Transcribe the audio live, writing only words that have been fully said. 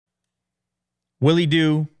Willie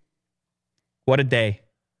Do, what a day,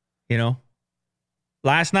 you know?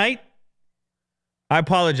 Last night, I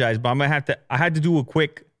apologize, but I had to do a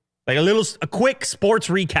quick sports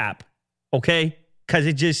recap, okay? Because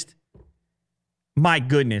it just, my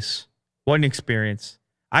goodness, what an experience.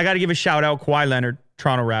 I got to give a shout out, Kawhi Leonard,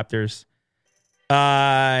 Toronto Raptors.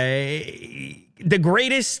 The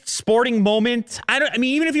greatest sporting moment,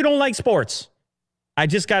 even if you don't like sports, I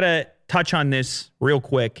just got to touch on this real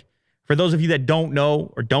quick. For those of you that don't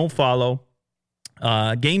know or don't follow,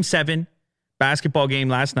 Game 7, basketball game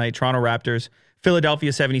last night, Toronto Raptors,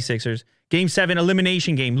 Philadelphia 76ers. Game 7,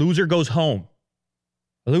 elimination game. Loser goes home.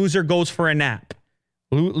 Loser goes for a nap.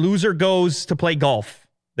 Loser goes to play golf,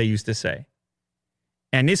 they used to say.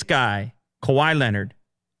 And this guy, Kawhi Leonard,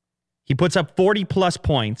 he puts up 40-plus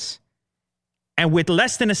points, and with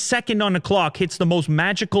less than a second on the clock, hits the most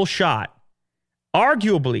magical shot,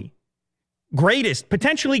 arguably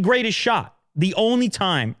potentially greatest shot, the only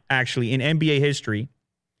time, actually, in NBA history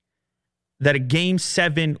that a Game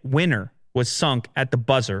 7 winner was sunk at the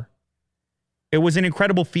buzzer. It was an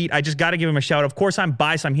incredible feat. I just got to give him a shout. Of course, I'm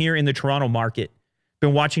biased. I'm here in the Toronto market.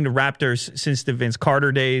 Been watching the Raptors since the Vince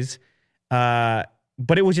Carter days. But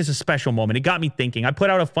it was just a special moment. It got me thinking. I put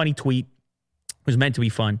out a funny tweet. It was meant to be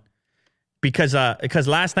fun. Because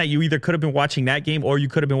last night you either could have been watching that game or you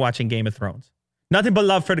could have been watching Game of Thrones. Nothing but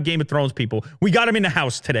love for the Game of Thrones people. We got him in the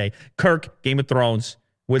house today. Kirk, Game of Thrones.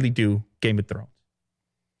 Willie Do, Game of Thrones.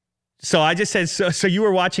 So I just said, so you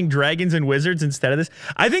were watching Dragons and Wizards instead of this?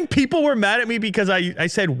 I think people were mad at me because I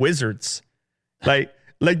said Wizards. Like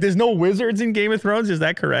there's no wizards in Game of Thrones. Is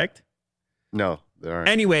that correct? No, there aren't.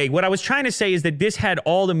 Anyway, what I was trying to say is that this had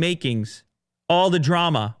all the makings, all the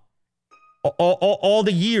drama, all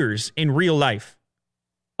the years in real life,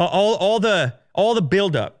 all the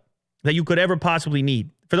buildup that you could ever possibly need.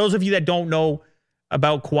 For those of you that don't know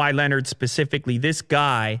about Kawhi Leonard specifically, this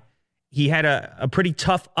guy, he had a pretty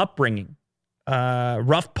tough upbringing.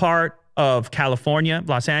 Rough part of California,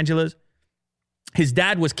 Los Angeles. His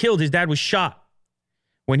dad was killed. His dad was shot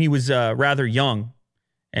when he was rather young.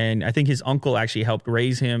 And I think his uncle actually helped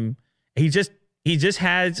raise him. He just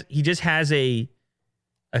has a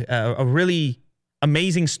really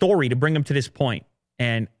amazing story to bring him to this point.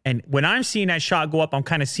 And when I'm seeing that shot go up, I'm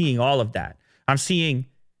kind of seeing all of that. I'm seeing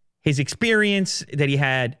his experience that he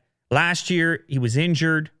had last year. He was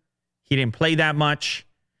injured. He didn't play that much.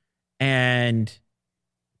 And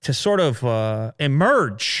to sort of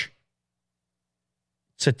emerge,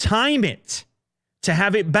 to time it, to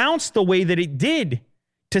have it bounce the way that it did,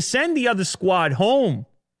 to send the other squad home,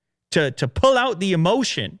 to pull out the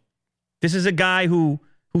emotion. This is a guy who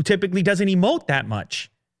typically doesn't emote that much.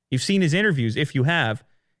 You've seen his interviews, if you have.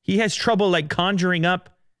 He has trouble like conjuring up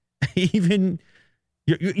even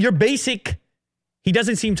your basic. He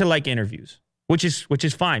doesn't seem to like interviews, which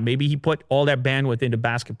is fine. Maybe he put all that bandwidth into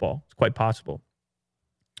basketball. It's quite possible.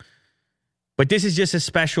 But this is just a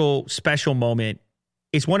special, special moment.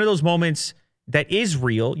 It's one of those moments that is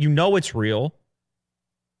real. You know it's real,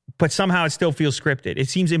 but somehow it still feels scripted. It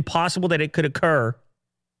seems impossible that it could occur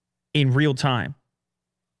in real time.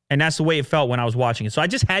 And that's the way it felt when I was watching it. So I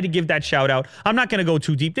just had to give that shout out. I'm not going to go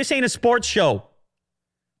too deep. This ain't a sports show.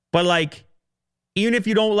 But like, even if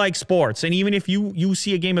you don't like sports, and even if you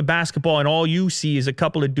see a game of basketball and all you see is a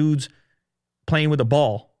couple of dudes playing with a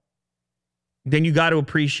ball, then you got to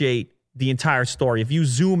appreciate the entire story. If you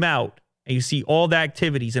zoom out and you see all the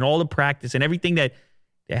activities and all the practice and everything that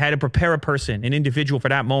had to prepare a person, an individual for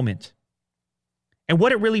that moment, and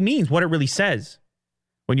what it really means, what it really says.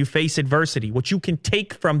 When you face adversity, what you can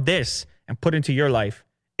take from this and put into your life,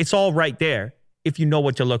 it's all right there if you know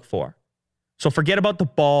what to look for. So forget about the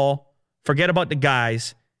ball, forget about the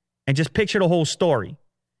guys, and just picture the whole story.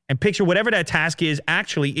 And picture whatever that task is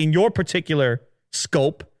actually in your particular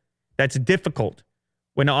scope that's difficult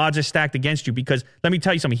when the odds are stacked against you. Because let me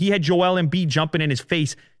tell you something, he had Joel Embiid jumping in his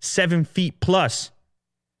face 7 feet plus.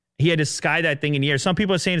 He had to sky that thing in the air. Some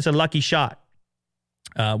people are saying it's a lucky shot.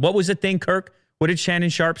 What was the thing, Kirk? What did Shannon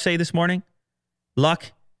Sharp say this morning?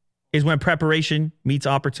 Luck is when preparation meets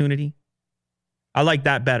opportunity. I like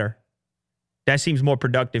that better. That seems more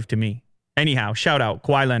productive to me. Anyhow, shout out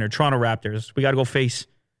Kawhi Leonard, Toronto Raptors. We got to go face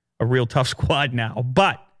a real tough squad now.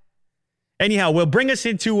 But anyhow, we'll bring us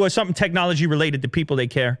into something technology related to people they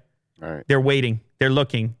care. All right. They're waiting. They're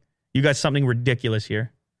looking. You got something ridiculous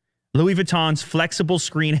here. Louis Vuitton's flexible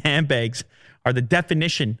screen handbags are the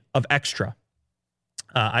definition of extra.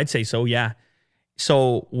 I'd say so, yeah.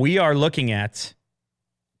 So we are looking at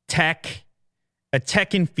a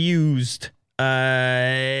tech-infused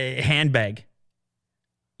handbag.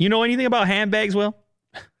 You know anything about handbags, Will?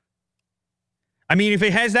 I mean, if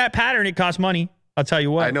it has that pattern, it costs money. I'll tell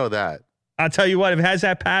you what. I know that. I'll tell you what. If it has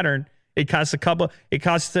that pattern, it costs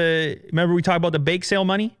remember we talked about the bake sale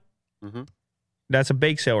money? Mm-hmm. That's a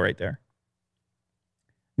bake sale right there.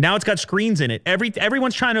 Now it's got screens in it.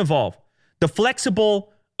 Everyone's trying to evolve. The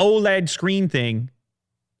flexible OLED screen thing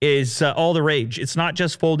is all the rage. It's not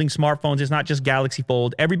just folding smartphones. It's not just Galaxy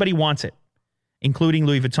Fold. Everybody wants it, including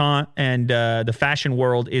Louis Vuitton, and the fashion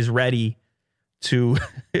world is ready to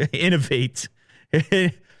innovate.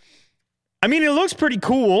 I mean, it looks pretty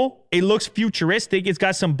cool. It looks futuristic. It's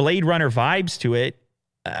got some Blade Runner vibes to it.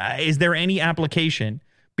 Is there any application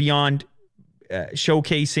beyond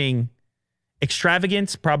showcasing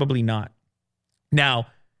extravagance? Probably not. Now,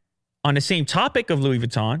 on the same topic of Louis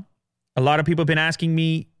Vuitton, a lot of people have been asking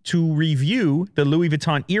me to review the Louis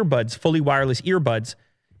Vuitton earbuds, fully wireless earbuds.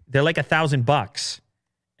 They're like $1,000,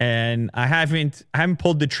 and I haven't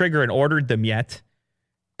pulled the trigger and ordered them yet.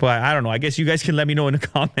 But I don't know. I guess you guys can let me know in the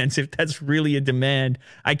comments if that's really a demand.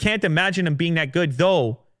 I can't imagine them being that good,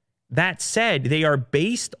 though. That said, they are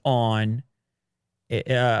based on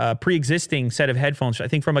a pre-existing set of headphones, I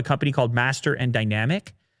think from a company called Master and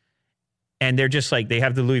Dynamic. And they're just like, they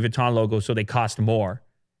have the Louis Vuitton logo, so they cost more.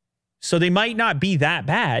 So they might not be that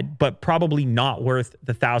bad, but probably not worth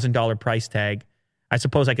the $1,000 price tag. I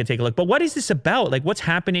suppose I could take a look. But what is this about? Like, what's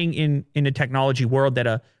happening in the technology world that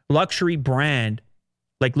a luxury brand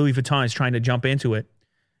like Louis Vuitton is trying to jump into it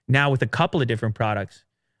now with a couple of different products?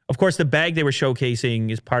 Of course, the bag they were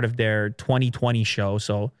showcasing is part of their 2020 show.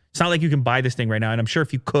 So it's not like you can buy this thing right now. And I'm sure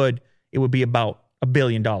if you could, it would be about $1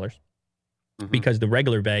 billion because the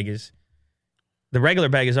regular bag is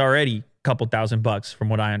already a couple $1,000 from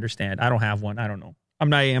what I understand. I don't have one. I don't know. I'm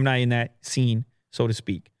not in that scene, so to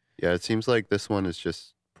speak. Yeah, it seems like this one is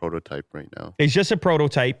just prototype right now. It's just a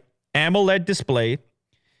prototype. AMOLED display.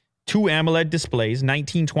 2 AMOLED displays,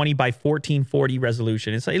 1920 by 1440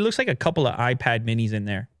 resolution. It looks like a couple of iPad minis in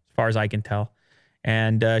there, as far as I can tell.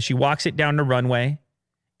 And she walks it down the runway.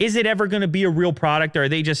 Is it ever going to be a real product, or are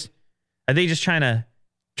they just trying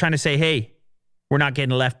to say, hey, we're not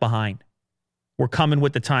getting left behind. We're coming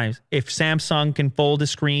with the times. If Samsung can fold a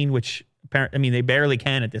screen, which apparently, I mean, they barely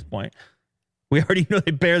can at this point. We already know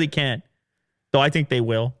they barely can. So I think they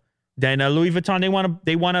will. Then Louis Vuitton,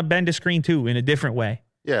 they want to bend a screen too in a different way.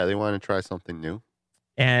 Yeah, they want to try something new.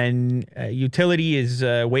 And utility is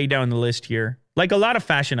way down the list here. Like a lot of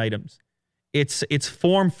fashion items, it's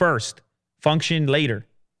form first, function later.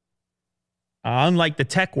 Unlike the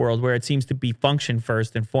tech world where it seems to be function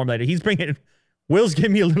first and form later. Will's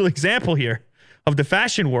giving me a little example here of the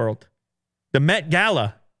fashion world. The Met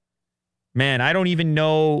Gala. Man, I don't even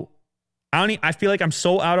know. I feel like I'm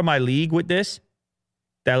so out of my league with this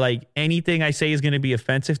that like anything I say is going to be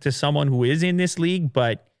offensive to someone who is in this league,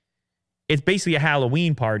 but it's basically a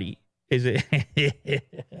Halloween party. Is it?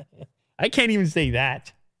 I can't even say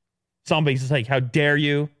that. Somebody's just like, how dare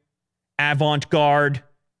you? Avant-garde,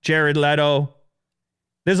 Jared Leto.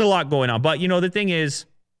 There's a lot going on. But, you know, the thing is,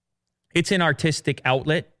 it's an artistic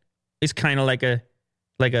outlet. It's kind of like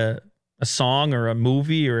a song or a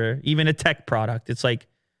movie or even a tech product. It's like,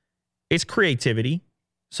 it's creativity.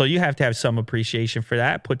 So you have to have some appreciation for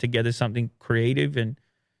that, put together something creative and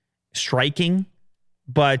striking.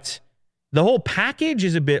 But the whole package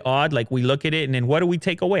is a bit odd. Like we look at it and then what do we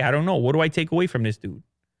take away? I don't know. What do I take away from this dude?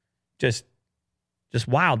 Just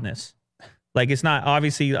wildness. Like it's not,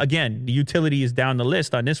 obviously, again, the utility is down the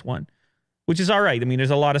list on this one, which is all right. I mean,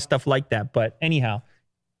 there's a lot of stuff like that. But anyhow,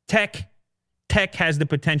 tech has the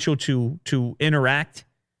potential to interact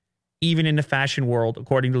even in the fashion world,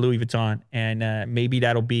 according to Louis Vuitton. And maybe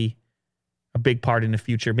that'll be a big part in the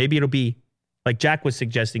future. Maybe it'll be, like Jack was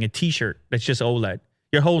suggesting, a t-shirt that's just OLED.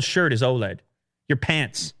 Your whole shirt is OLED. Your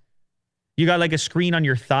pants. You got like a screen on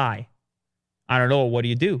your thigh. I don't know. What do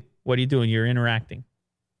you do? What are you doing? You're interacting.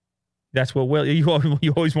 That's what Will, you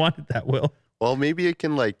always wanted that, Will. Well, maybe it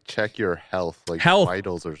can like check your health, like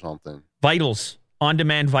vitals or something. Vitals.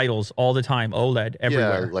 On-demand vitals all the time. OLED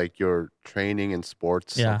everywhere. Yeah, like your training in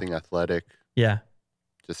sports, something athletic. Yeah.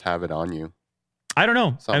 Just have it on you. I don't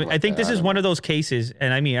know. I think this is one of those cases,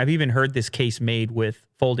 and I mean, I've even heard this case made with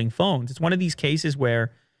folding phones. It's one of these cases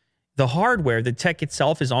where the hardware, the tech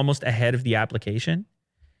itself is almost ahead of the application.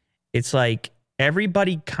 It's like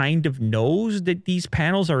everybody kind of knows that these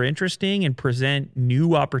panels are interesting and present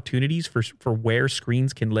new opportunities for where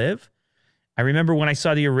screens can live. I remember when I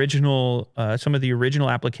saw the original, some of the original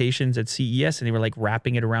applications at CES, and they were like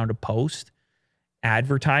wrapping it around a post,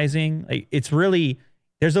 advertising. Like, it's really,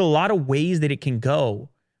 there's a lot of ways that it can go,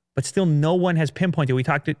 but still no one has pinpointed. We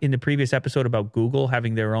talked in the previous episode about Google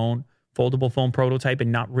having their own foldable phone prototype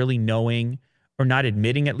and not really knowing or not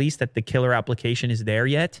admitting at least that the killer application is there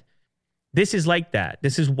yet. This is like that.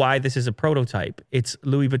 This is why this is a prototype. It's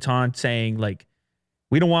Louis Vuitton saying, like,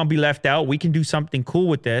 we don't want to be left out. We can do something cool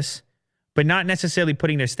with this, but not necessarily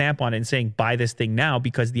putting their stamp on it and saying, buy this thing now,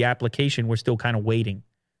 because the application, we're still kind of waiting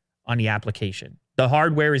on the application. The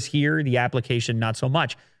hardware is here, the application, not so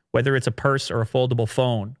much. Whether it's a purse or a foldable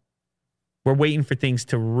phone, we're waiting for things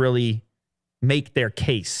to really make their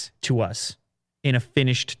case to us in a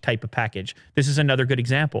finished type of package. This is another good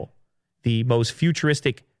example. The most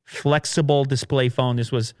futuristic, flexible display phone.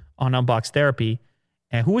 This was on Unbox Therapy.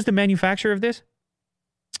 And who was the manufacturer of this?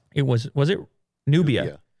 It was it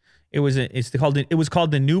Nubia? It was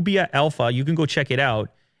called the Nubia Alpha. You can go check it out.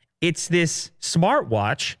 It's this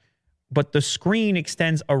smartwatch, but the screen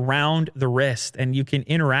extends around the wrist, and you can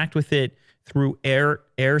interact with it through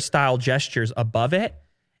air style gestures above it.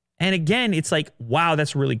 And again, it's like, wow,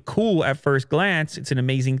 that's really cool at first glance. It's an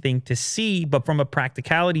amazing thing to see, but from a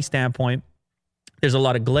practicality standpoint, there's a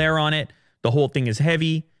lot of glare on it. The whole thing is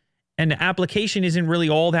heavy, and the application isn't really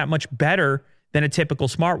all that much better than a typical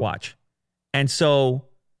smartwatch. And so,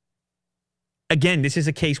 again, this is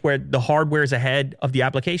a case where the hardware is ahead of the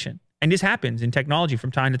application. And this happens in technology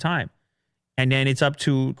from time to time. And then it's up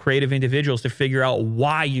to creative individuals to figure out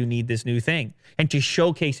why you need this new thing and to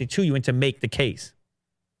showcase it to you and to make the case.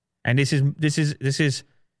 And this is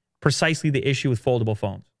precisely the issue with foldable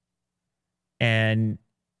phones. And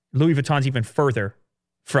Louis Vuitton's even further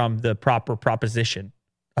from the proper proposition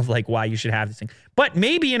of like why you should have this thing. But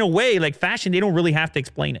maybe in a way, like fashion, they don't really have to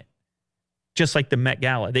explain it. Just like the Met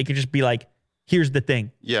Gala. They could just be like, here's the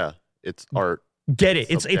thing. Yeah, it's art. Get it.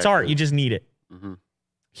 It's art. You just need it. Mm-hmm.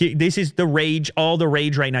 This is the rage, all the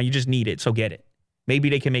rage right now. You just need it, so get it. Maybe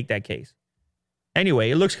they can make that case. Anyway,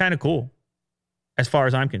 it looks kind of cool as far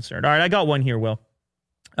as I'm concerned. All right, I got one here, Will.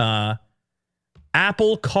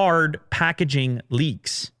 Apple Card packaging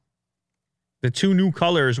leaks. The two new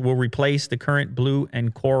colors will replace the current blue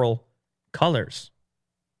and coral colors.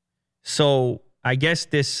 So I guess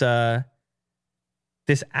this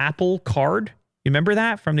Apple Card, you remember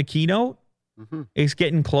that from the keynote? Mm-hmm. It's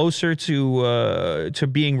getting closer to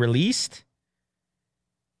being released,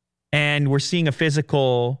 and we're seeing a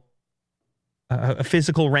physical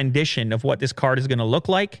rendition of what this card is going to look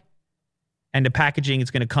like, and the packaging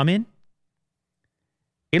it's going to come in.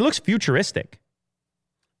 It looks futuristic.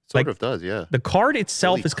 Sort of does, yeah. The card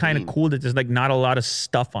itself really is kind of cool that there's like not a lot of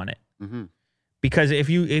stuff on it. Mm-hmm. Because if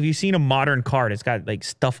you've seen a modern card, it's got like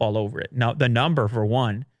stuff all over it. Now the number for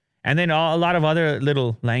one, and then a lot of other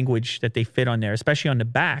little language that they fit on there, especially on the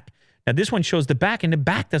back. Now this one shows the back, and the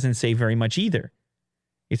back doesn't say very much either.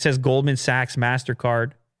 It says Goldman Sachs,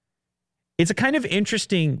 MasterCard. It's a kind of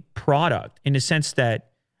interesting product in the sense that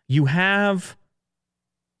you have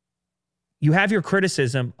your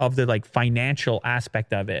criticism of the like financial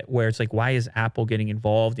aspect of it, where it's like, why is Apple getting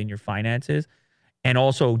involved in your finances? And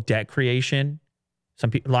also debt creation. A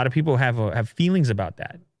lot of people have feelings about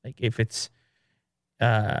that. Like if it's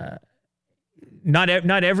not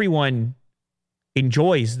everyone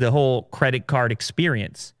enjoys the whole credit card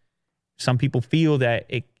experience. Some people feel that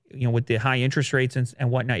it, with the high interest rates and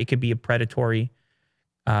whatnot, it could be a predatory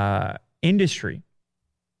industry.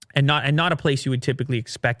 And not a place you would typically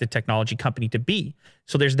expect a technology company to be.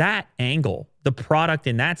 So there's that angle, the product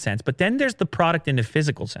in that sense. But then there's the product in the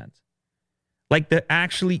physical sense. Like the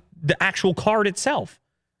actual card itself.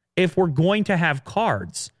 If we're going to have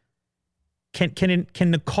cards, can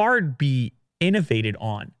the card be innovated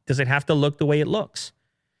on? Does it have to look the way it looks?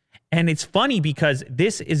 And it's funny because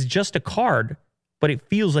this is just a card, but it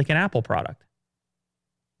feels like an Apple product.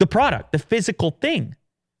 The product, the physical thing.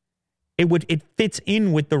 It fits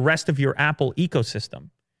in with the rest of your Apple ecosystem.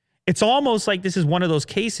 It's almost like this is one of those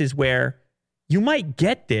cases where you might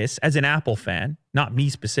get this as an Apple fan, not me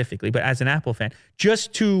specifically, but as an Apple fan,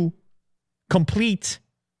 just to complete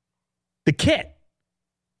the kit,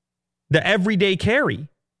 the everyday carry. Do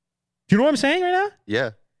you know what I'm saying right now?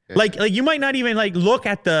 Yeah. Like you might not even like look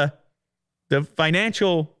at the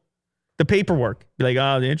financial, the paperwork. Be like,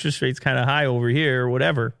 oh, the interest rate's kind of high over here or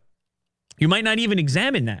whatever. You might not even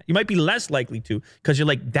examine that. You might be less likely to because you're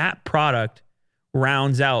like, that product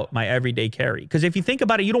rounds out my everyday carry. Because if you think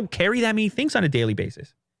about it, you don't carry that many things on a daily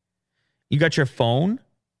basis. You got your phone.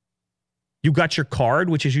 You got your card,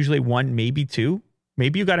 which is usually one, maybe two.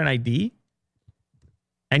 Maybe you got an ID.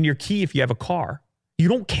 And your key if you have a car. You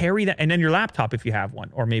don't carry that. And then your laptop if you have one.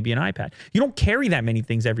 Or maybe an iPad. You don't carry that many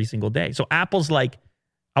things every single day. So Apple's like,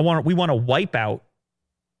 we want to wipe out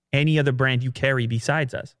any other brand you carry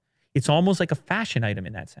besides us. It's almost like a fashion item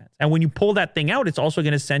in that sense. And when you pull that thing out, it's also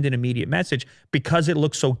going to send an immediate message because it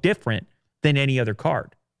looks so different than any other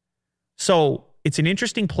card. So it's an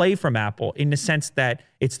interesting play from Apple in the sense that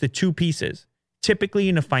it's the two pieces. Typically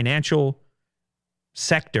in the financial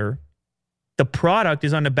sector, the product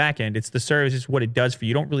is on the back end. It's the service, it's what it does for you.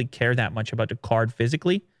 You don't really care that much about the card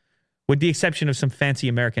physically, with the exception of some fancy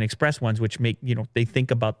American Express ones, which make, they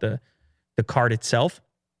think about the card itself.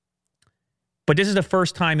 But this is the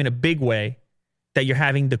first time in a big way that you're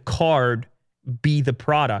having the card be the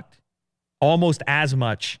product almost as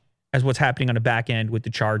much as what's happening on the back end with the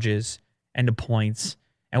charges and the points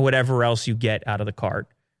and whatever else you get out of the card.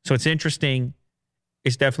 So it's interesting.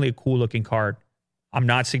 It's definitely a cool looking card. I'm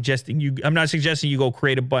not suggesting you go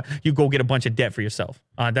you go get a bunch of debt for yourself.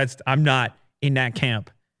 I'm not in that camp.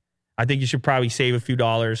 I think you should probably save a few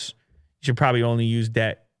dollars. You should probably only use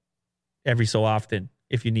debt every so often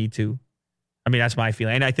if you need to. I mean, that's my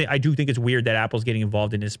feeling. And I do think it's weird that Apple's getting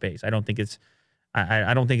involved in this space. I don't think it's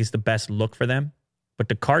the best look for them. But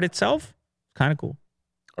the card itself, kind of cool.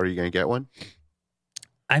 Are you going to get one?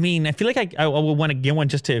 I mean, I feel like I would want to get one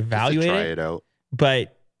just to evaluate just to try it out.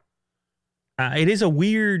 But it's a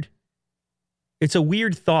weird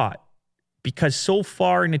thought, because so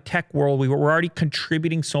far in the tech world, we're already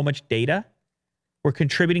contributing so much data. We're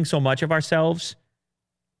contributing so much of ourselves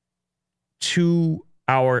to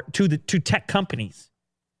tech companies,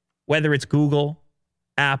 whether it's Google,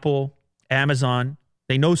 Apple, Amazon.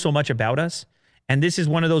 They know so much about us. And this is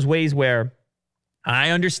one of those ways where I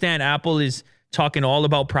understand Apple is talking all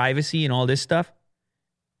about privacy and all this stuff.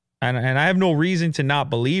 And I have no reason to not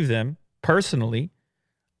believe them personally.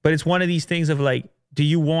 But it's one of these things of like, do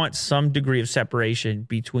you want some degree of separation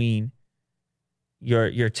between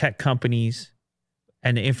your tech companies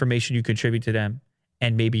and the information you contribute to them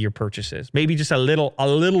and maybe your purchases? Maybe just a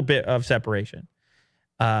little bit of separation.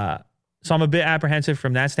 So I'm a bit apprehensive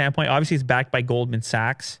from that standpoint. Obviously, it's backed by Goldman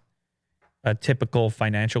Sachs, a typical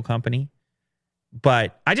financial company.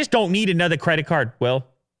 But I just don't need another credit card, Will.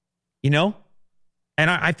 And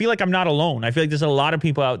I feel like I'm not alone. I feel like there's a lot of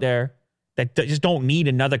people out there that just don't need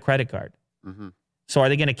another credit card. Mm-hmm. So are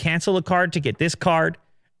they going to cancel a card to get this card?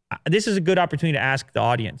 This is a good opportunity to ask the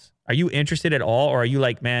audience. Are you interested at all? Or are you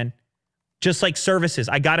like, man, just like services,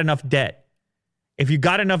 I got enough debt. If you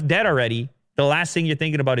got enough debt already, the last thing you're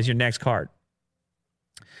thinking about is your next card.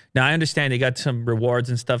 Now, I understand they got some rewards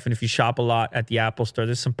and stuff, and if you shop a lot at the Apple Store,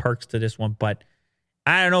 there's some perks to this one, but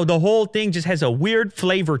I don't know. The whole thing just has a weird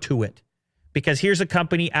flavor to it, because here's a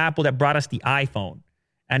company, Apple, that brought us the iPhone,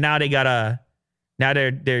 and now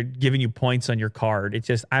they're giving you points on your card. It's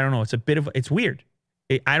just, I don't know. It's weird.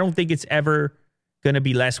 I don't think it's ever going to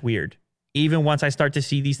be less weird. Even once I start to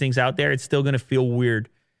see these things out there, it's still going to feel weird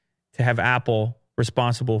to have Apple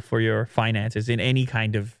responsible for your finances in any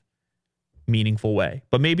kind of meaningful way.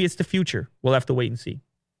 But maybe it's the future. We'll have to wait and see.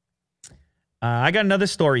 I got another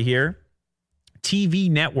story here. TV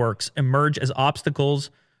networks emerge as obstacles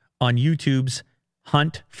on YouTube's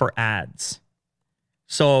hunt for ads.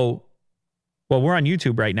 So, well, we're on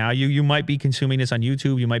YouTube right now. You might be consuming this on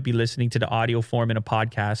YouTube. You might be listening to the audio form in a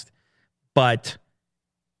podcast. But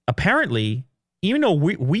apparently, even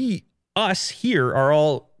though us here are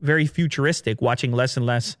all very futuristic, watching less and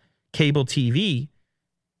less cable TV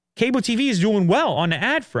is doing well on the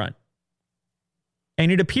ad front.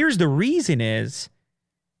 And it appears the reason is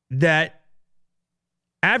that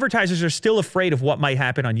advertisers are still afraid of what might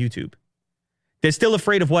happen on YouTube. They're still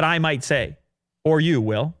afraid of what I might say. Or you,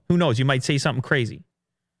 Will. Who knows? You might say something crazy.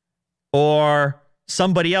 Or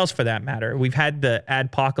somebody else for that matter. We've had the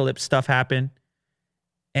adpocalypse stuff happen.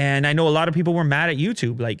 And I know a lot of people were mad at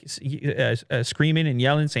YouTube, like screaming and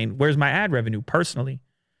yelling, saying, where's my ad revenue personally?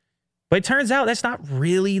 But it turns out that's not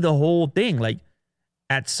really the whole thing. Like,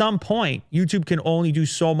 at some point, YouTube can only do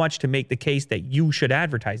so much to make the case that you should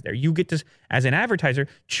advertise there. You get to, as an advertiser,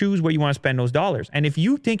 choose where you want to spend those dollars. And if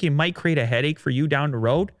you think it might create a headache for you down the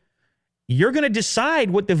road, you're going to decide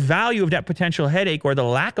what the value of that potential headache or the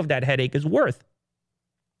lack of that headache is worth.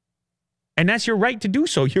 And that's your right to do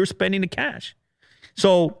so. You're spending the cash.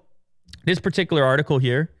 So this particular article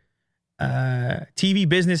here, TV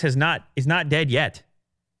business is not dead yet.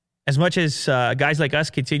 As much as guys like us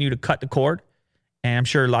continue to cut the cord, and I'm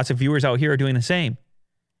sure lots of viewers out here are doing the same,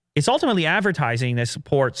 it's ultimately advertising that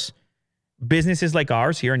supports businesses like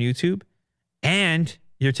ours here on YouTube and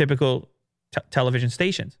your typical television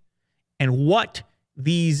stations. And what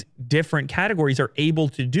these different categories are able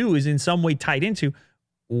to do is in some way tied into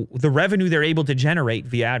the revenue they're able to generate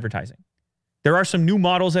via advertising. There are some new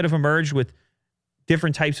models that have emerged with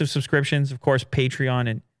different types of subscriptions, of course, Patreon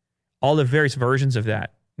and all the various versions of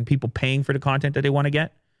that, and people paying for the content that they want to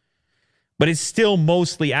get. But it's still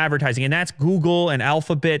mostly advertising. And that's Google and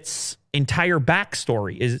Alphabet's entire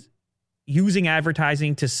backstory, is using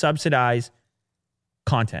advertising to subsidize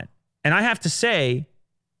content. And I have to say,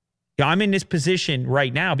 I'm in this position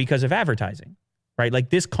right now because of advertising, right? Like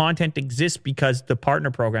this content exists because the partner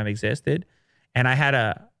program existed. And I had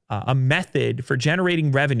a method for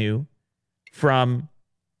generating revenue from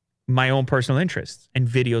my own personal interests and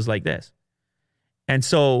videos like this. And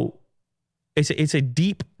so it's a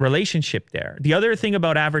deep relationship there. The other thing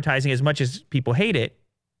about advertising, as much as people hate it,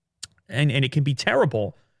 and it can be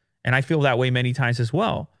terrible, and I feel that way many times as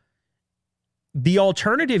well, the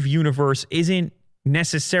alternative universe isn't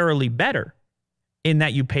necessarily better in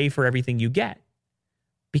that you pay for everything you get,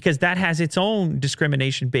 because that has its own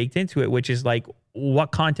discrimination baked into it, which is like,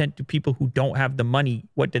 what content do people who don't have the money,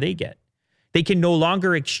 what do they get? They can no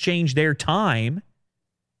longer exchange their time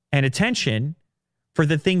and attention for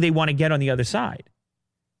the thing they want to get on the other side.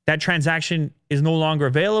 That transaction is no longer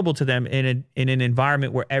available to them in an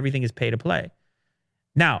environment where everything is pay to play.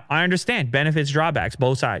 Now, I understand benefits, drawbacks,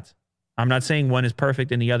 both sides. I'm not saying one is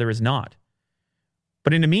perfect and the other is not.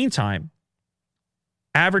 But in the meantime,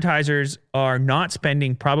 advertisers are not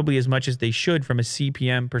spending probably as much as they should from a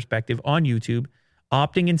CPM perspective on YouTube,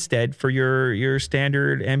 opting instead for your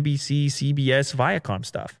standard NBC, CBS, Viacom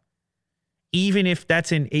stuff. Even if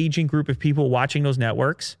that's an aging group of people watching those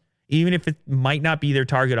networks, even if it might not be their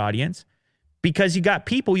target audience, because you got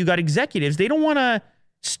people, you got executives, they don't want to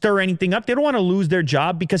stir anything up. They don't want to lose their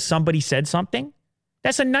job because somebody said something.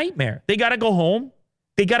 That's a nightmare. They got to go home.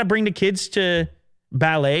 They got to bring the kids to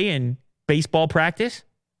ballet and baseball practice.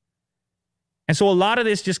 And so a lot of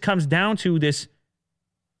this just comes down to this,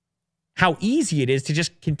 how easy it is to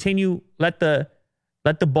just continue, let the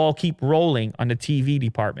ball keep rolling on the TV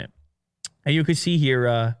department. And you can see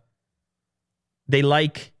here, they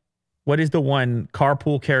like, what is the one?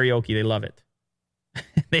 Carpool karaoke. They love it.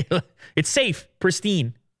 It's safe,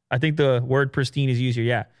 pristine. I think the word pristine is used here.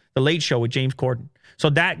 Yeah. The Late Show with James Corden. So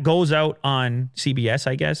that goes out on CBS,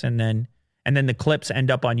 I guess. And then the clips end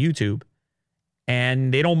up on YouTube.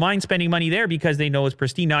 And they don't mind spending money there because they know it's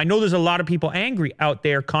pristine. Now, I know there's a lot of people angry out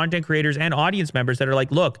there, content creators and audience members, that are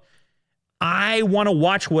like, look, I want to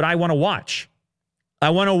watch what I want to watch. I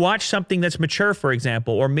want to watch something that's mature, for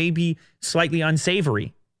example, or maybe slightly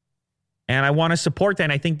unsavory. And I want to support that.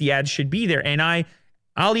 And I think the ads should be there. And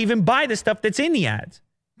I'll even buy the stuff that's in the ads.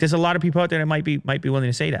 There's a lot of people out there that might be willing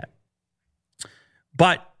to say that.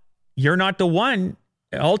 But you're not the one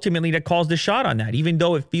ultimately that calls the shot on that, even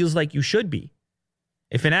though it feels like you should be.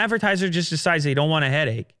 If an advertiser just decides they don't want a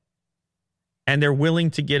headache and they're willing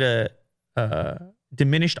to get a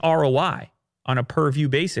diminished ROI on a per view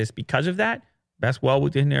basis because of that, that's well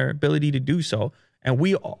within their ability to do so.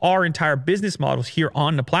 And our entire business models here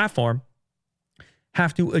on the platform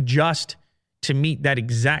have to adjust to meet that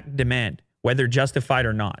exact demand, whether justified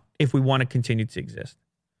or not, if we want to continue to exist.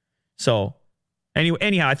 So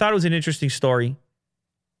anyhow, I thought it was an interesting story.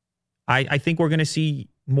 I think we're going to see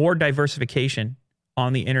more diversification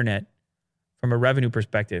on the internet from a revenue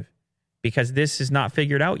perspective, because this is not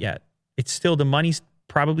figured out yet. It's still, the money's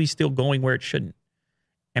probably still going where it shouldn't.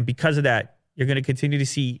 And because of that, you're going to continue to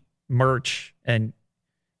see merch and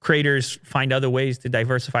creators find other ways to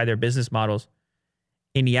diversify their business models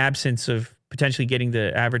in the absence of potentially getting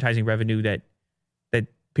the advertising revenue that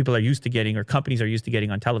people are used to getting, or companies are used to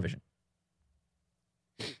getting on television.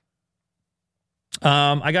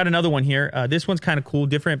 I got another one here. This one's kind of cool,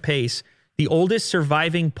 different pace. The oldest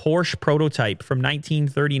surviving Porsche prototype from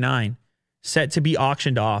 1939 set to be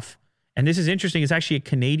auctioned off. And this is interesting. It's actually a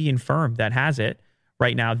Canadian firm that has it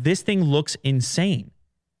right now. This thing looks insane.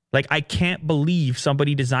 Like, I can't believe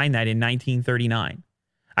somebody designed that in 1939.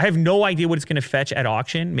 I have no idea what it's going to fetch at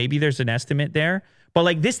auction. Maybe there's an estimate there. But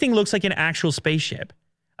like, this thing looks like an actual spaceship.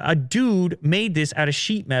 A dude made this out of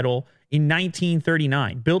sheet metal in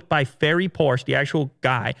 1939, built by Ferry Porsche, the actual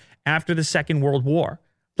guy, after the Second World War.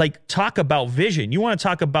 Like, talk about vision. You want to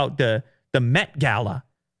talk about the Met Gala.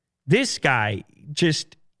 This guy,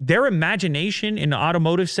 just their imagination in the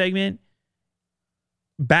automotive segment,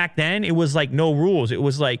 back then, it was like no rules. It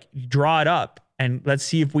was like, draw it up and let's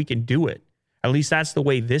see if we can do it. At least that's the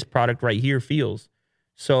way this product right here feels.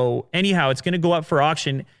 So anyhow, it's going to go up for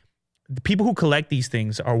auction. The people who collect these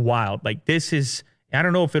things are wild. Like, this is, I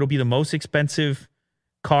don't know if it'll be the most expensive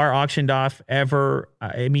car auctioned off ever.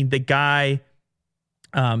 I mean, the guy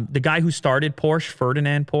who started Porsche,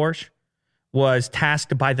 Ferdinand Porsche, was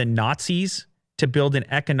tasked by the Nazis to build an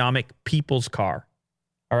economic people's car.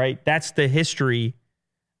 All right. That's the history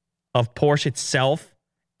of Porsche itself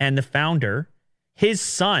and the founder. His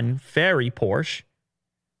son, Ferry Porsche,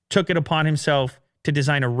 took it upon himself to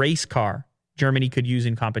design a race car Germany could use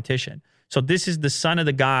in competition. So this is the son of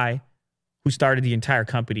the guy who started the entire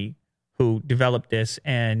company, who developed this.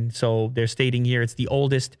 And so they're stating here it's the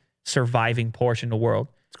oldest surviving Porsche in the world.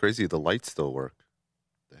 It's crazy. The lights still work.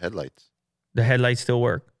 The headlights. The headlights still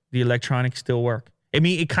work. The electronics still work. I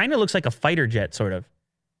mean, it kind of looks like a fighter jet, sort of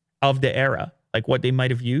the era, like what they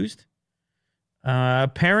might have used.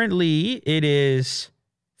 Apparently, it is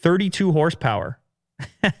 32 horsepower.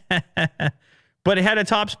 But it had a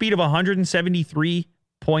top speed of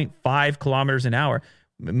 173.5 kilometers an hour.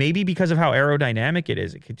 Maybe because of how aerodynamic it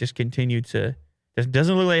is, it could just continue to... It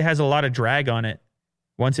doesn't look like it has a lot of drag on it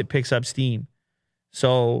once it picks up steam.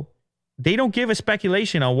 So they don't give a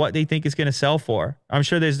speculation on what they think it's going to sell for. I'm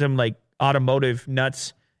sure there's some like automotive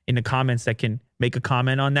nuts in the comments that can make a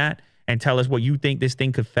comment on that and tell us what you think this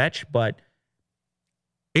thing could fetch. But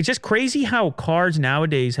it's just crazy how cars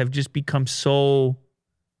nowadays have just become so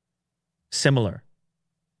similar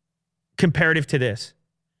comparative to this.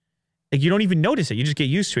 Like, you don't even notice it. You just get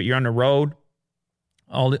used to it. You're on the road.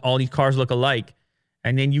 All these cars look alike.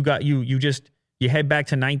 And then you head back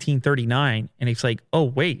to 1939 and it's like, oh,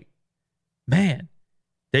 wait, man,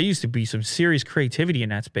 there used to be some serious creativity in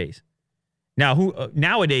that space. Now,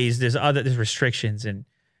 nowadays there's restrictions and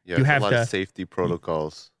you have a lot of safety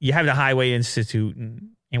protocols. You have the Highway Institute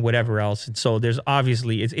and whatever else. And so there's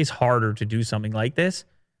obviously, it's harder to do something like this,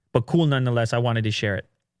 but cool nonetheless. I wanted to share it.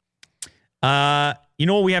 You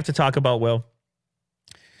know what we have to talk about, Will?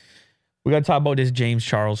 We got to talk about this James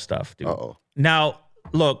Charles stuff, dude. Uh-oh. Now,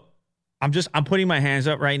 look, I'm putting my hands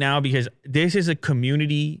up right now because this is a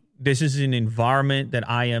community. This is an environment that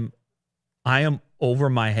I am over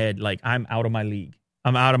my head. Like, I'm out of my league.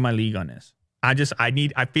 I'm out of my league on this.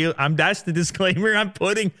 that's the disclaimer I'm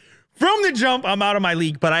putting from the jump. I'm out of my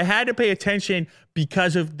league, but I had to pay attention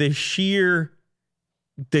because of the sheer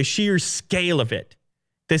scale of it.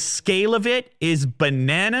 The scale of it is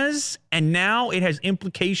bananas, and now it has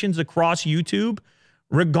implications across YouTube,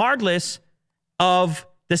 regardless of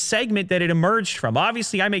the segment that it emerged from.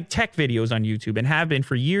 Obviously, I make tech videos on YouTube and have been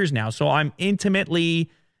for years now, so I'm intimately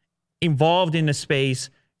involved in the space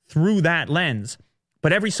through that lens.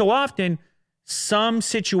 But every so often, some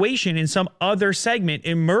situation in some other segment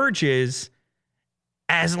emerges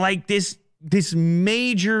as like this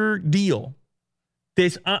major deal.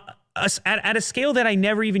 This at a scale that I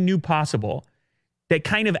never even knew possible, that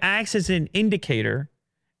kind of acts as an indicator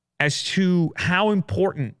as to how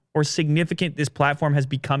important or significant this platform has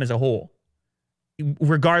become as a whole,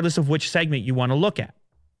 regardless of which segment you want to look at.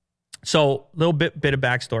 So a little bit of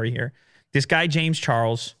backstory here. This guy, James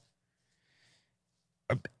Charles,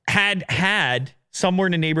 had somewhere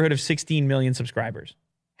in the neighborhood of 16 million subscribers.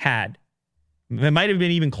 It might have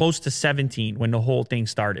been even close to 17 when the whole thing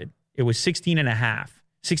started. It was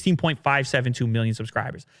 16.572 million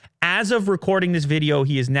subscribers. As of recording this video,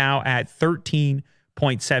 he is now at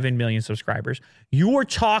 13.7 million subscribers. You are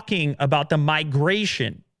talking about the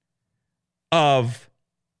migration of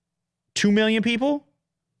 2 million people?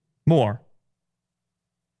 More.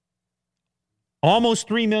 Almost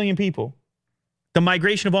 3 million people. The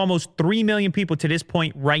migration of almost 3 million people to this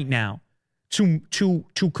point right now to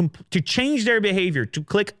change their behavior, to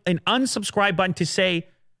click an unsubscribe button to say,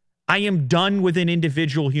 I am done with an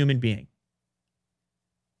individual human being.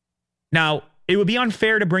 Now, it would be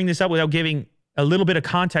unfair to bring this up without giving a little bit of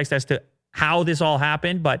context as to how this all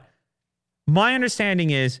happened, but my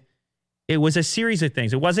understanding is it was a series of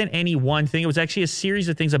things. It wasn't any one thing. It was actually a series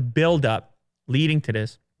of things, a buildup leading to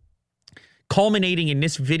this, culminating in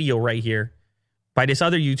this video right here by this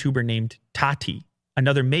other YouTuber named Tati,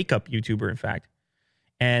 another makeup YouTuber, in fact.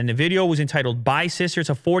 And the video was entitled Bye Sister.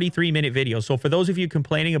 It's a 43-minute video. So for those of you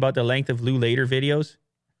complaining about the length of Lou Later videos,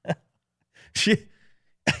 you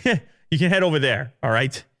can head over there, all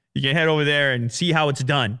right? You can head over there and see how it's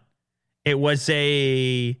done. It was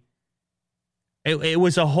a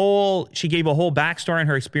whole, she gave a whole backstory on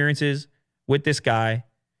her experiences with this guy,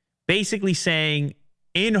 basically saying,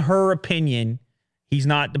 in her opinion, he's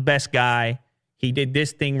not the best guy. He did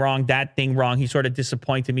this thing wrong, that thing wrong. He sort of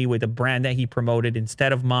disappointed me with the brand that he promoted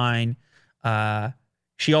instead of mine.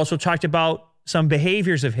 She also talked about some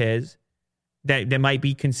behaviors of his that might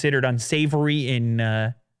be considered unsavory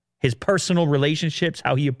in his personal relationships,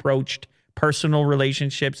 how he approached personal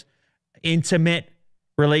relationships, intimate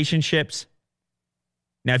relationships.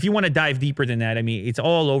 Now, if you want to dive deeper than that, I mean, it's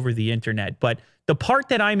all over the internet. But the part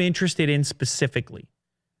that I'm interested in specifically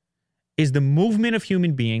is the movement of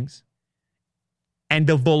human beings and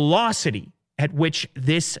the velocity at which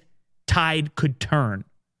this tide could turn.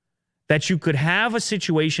 That you could have a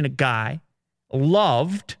situation, a guy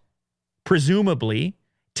loved, presumably,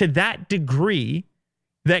 to that degree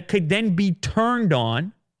that could then be turned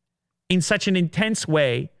on in such an intense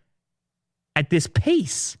way at this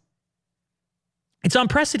pace. It's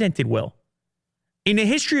unprecedented, Will. In the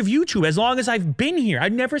history of YouTube, as long as I've been here,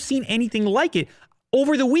 I've never seen anything like it.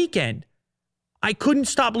 Over the weekend, I couldn't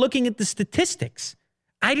stop looking at the statistics.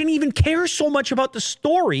 I didn't even care so much about the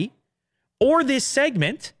story or this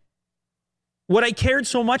segment. What I cared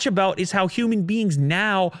so much about is how human beings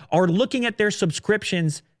now are looking at their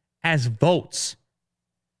subscriptions as votes.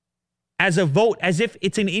 As a vote, as if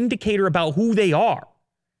it's an indicator about who they are.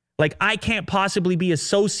 Like, I can't possibly be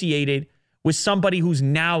associated with somebody who's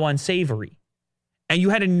now unsavory. And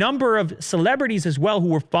you had a number of celebrities as well who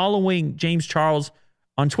were following James Charles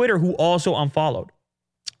on Twitter who also unfollowed.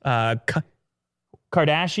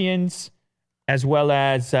 Kardashians, as well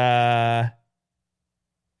as,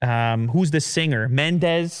 who's the singer?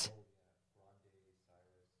 Mendez,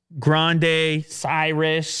 Grande,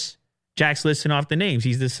 Cyrus. Jack's listing off the names.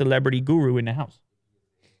 He's the celebrity guru in the house.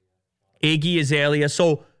 Iggy Azalea.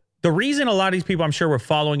 So the reason a lot of these people, I'm sure, were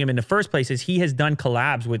following him in the first place is he has done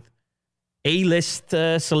collabs with A-list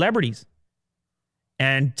celebrities.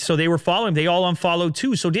 And so they were following. They all unfollowed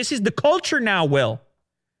too. So this is the culture now, Will.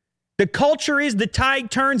 The culture is the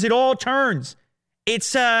tide turns, it all turns.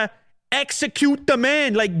 It's execute the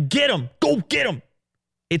man. Like, get him. Go get him.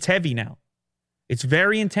 It's heavy now. It's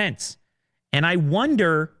very intense. And I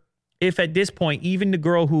wonder if at this point, even the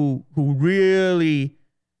girl who really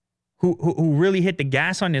hit the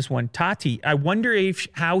gas on this one, Tati, I wonder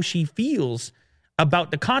how she feels about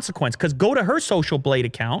the consequence. Because go to her Social Blade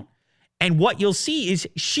account, and what you'll see is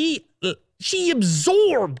she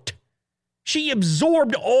absorbed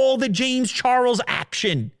all the James Charles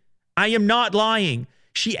action. I am not lying.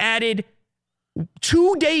 She added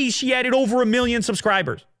 2 days. She added over 1 million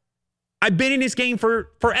subscribers. I've been in this game for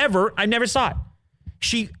forever. I never saw it.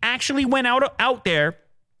 She actually went out there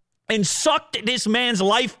and sucked this man's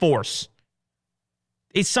life force.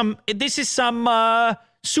 This is some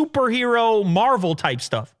superhero Marvel type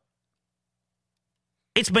stuff.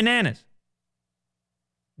 It's bananas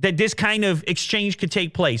that this kind of exchange could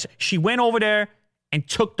take place. She went over there and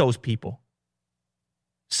took those people.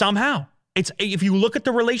 Somehow. If you look at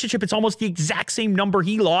the relationship, it's almost the exact same number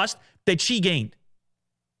he lost that she gained.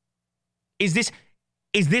 Is this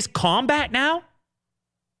combat now?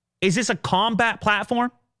 Is this a combat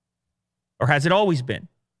platform? Or has it always been?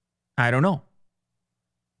 I don't know.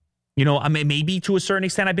 You know, I mean, maybe to a certain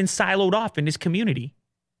extent I've been siloed off in this community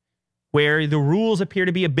where the rules appear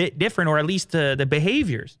to be a bit different, or at least the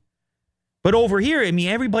behaviors. But over here, I mean,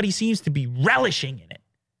 everybody seems to be relishing in it.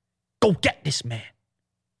 Go get this man.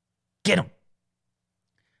 Get him.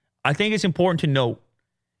 I think it's important to note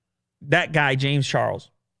that guy, James Charles,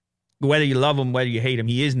 whether you love him, whether you hate him,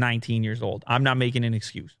 he is 19 years old. I'm not making an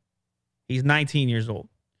excuse. He's 19 years old.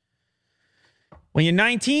 When you're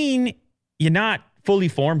 19, you're not fully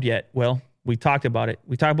formed yet. Well, we talked about it.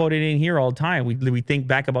 We talk about it in here all the time. We think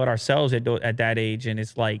back about ourselves at that age, and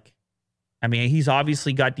it's like, I mean, he's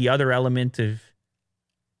obviously got the other element of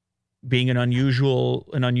being an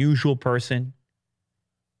unusual person.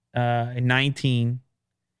 At 19,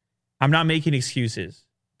 I'm not making excuses,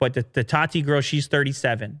 but the Tati girl, she's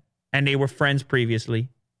 37, and they were friends previously.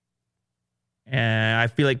 And I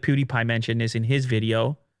feel like PewDiePie mentioned this in his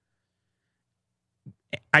video.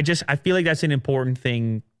 I feel like that's an important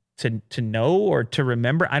thing to know or to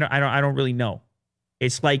remember. I don't really know.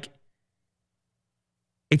 It's like,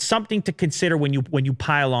 it's something to consider when you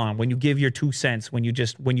pile on, when you give your 2 cents, when you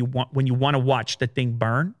want to watch the thing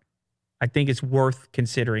burn. I think it's worth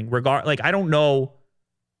considering. I don't know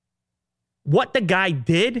what the guy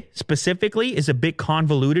did specifically is a bit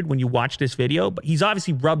convoluted when you watch this video, but he's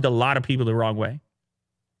obviously rubbed a lot of people the wrong way.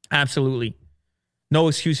 Absolutely. No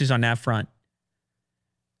excuses on that front.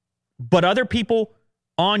 But other people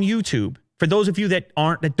on YouTube, for those of you that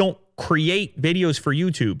don't create videos for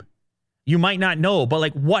YouTube, you might not know, but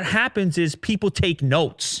like what happens is people take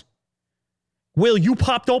notes. Will, you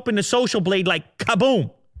popped open the Social Blade like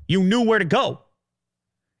kaboom. You knew where to go.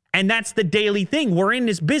 And that's the daily thing. We're in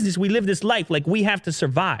this business. We live this life. Like, we have to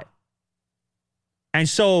survive. And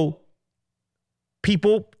so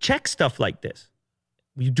people check stuff like this.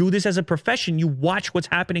 You do this as a profession. You watch what's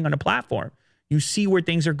happening on the platform. You see where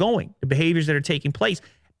things are going, the behaviors that are taking place.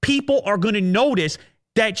 People are going to notice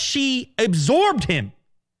that she absorbed him.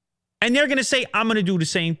 And they're going to say, I'm going to do the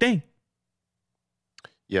same thing.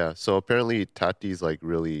 Yeah. So apparently Tati's like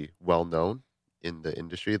really well known in the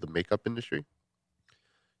industry, the makeup industry.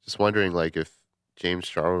 Just wondering, like, if James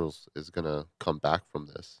Charles is going to come back from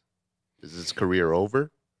this. Is his career over?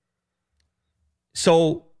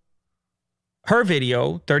 So her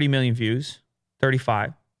video, 30 million views,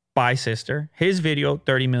 35. Bye, sister. His video,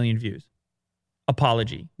 30 million views.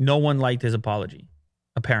 Apology. No one liked his apology,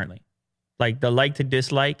 apparently. like the like to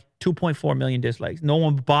dislike, 2.4 million dislikes. No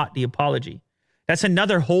one bought the apology. That's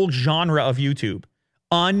another whole genre of YouTube.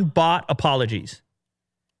 Unbought apologies.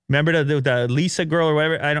 Remember the Lisa girl or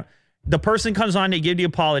whatever? The person comes on, they give the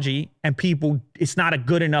apology, and people, it's not a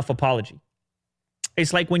good enough apology.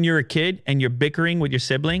 It's like when you're a kid and you're bickering with your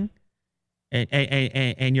sibling,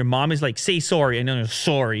 and your mom is like, say sorry, and then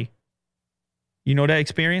sorry. You know that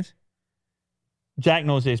experience? Jack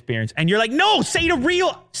knows the experience. And you're like, no, say the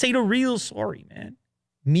real sorry, man.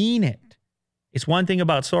 Mean it. It's one thing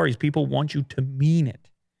about sorries. People want you to mean it,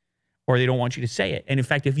 or they don't want you to say it. And in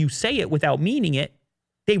fact, if you say it without meaning it,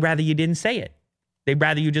 they'd rather you didn't say it. They'd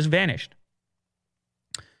rather you just vanished.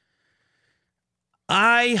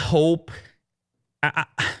 I hope...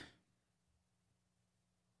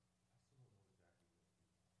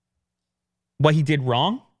 what he did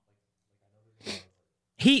wrong?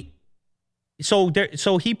 So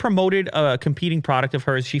he promoted a competing product of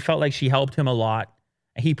hers. She felt like she helped him a lot.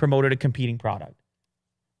 He promoted a competing product.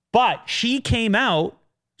 But he came out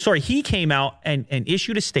and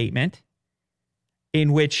issued a statement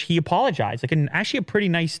in which he apologized, like actually a pretty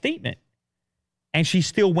nice statement. And she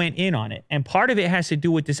still went in on it. And part of it has to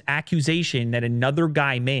do with this accusation that another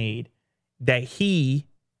guy made that he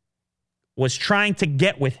was trying to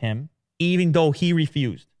get with him, even though he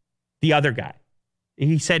refused. The other guy.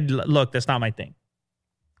 He said, look, that's not my thing.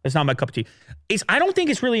 That's not my cup of tea. I don't think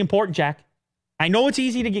it's really important, Jack. I know it's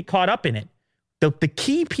easy to get caught up in it. The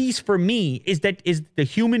key piece for me is the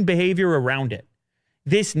human behavior around it.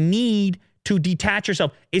 This need to detach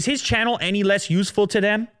yourself. Is his channel any less useful to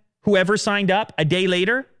them? Whoever signed up a day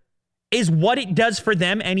later? Is what it does for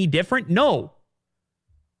them any different? No.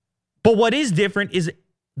 But what is different is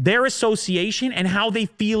their association and how they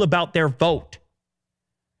feel about their vote.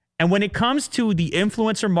 And when it comes to the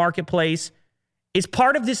influencer marketplace, it's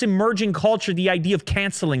part of this emerging culture, the idea of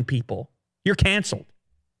canceling people. You're canceled.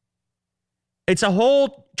 It's a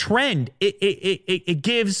whole trend. It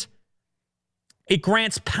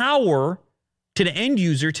grants power to the end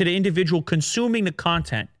user, to the individual consuming the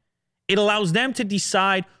content. It allows them to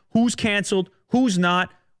decide who's canceled, who's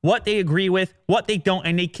not, what they agree with, what they don't,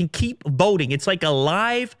 and they can keep voting. It's like a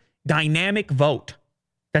live, dynamic vote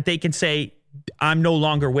that they can say, I'm no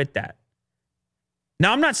longer with that.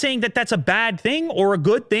 Now, I'm not saying that that's a bad thing or a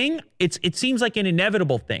good thing. It seems like an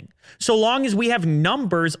inevitable thing. So long as we have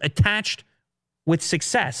numbers attached with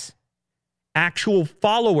success, actual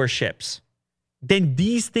followerships, then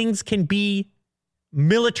these things can be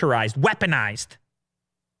militarized, weaponized.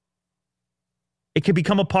 It can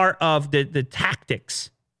become a part of the tactics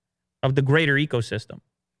of the greater ecosystem.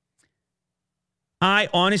 I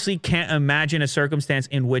honestly can't imagine a circumstance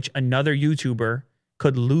in which another YouTuber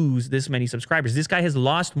could lose this many subscribers. This guy has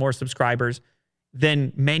lost more subscribers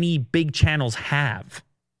than many big channels have.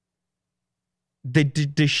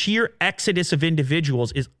 The sheer exodus of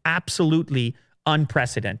individuals is absolutely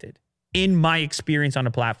unprecedented in my experience on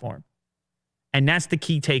the platform. And that's the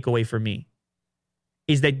key takeaway for me,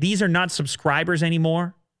 is that these are not subscribers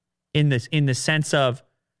anymore in the sense of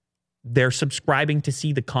they're subscribing to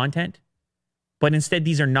see the content, but instead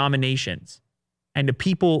these are nominations. And the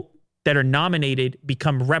people that are nominated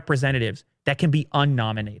become representatives that can be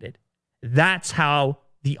unnominated. That's how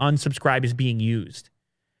the unsubscribe is being used.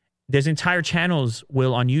 There's entire channels,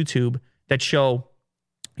 Will, on YouTube that show,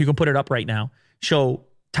 you can put it up right now, show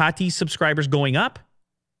Tati's subscribers going up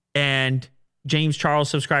and James Charles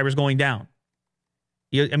subscribers going down.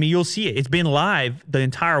 You'll see it. It's been live the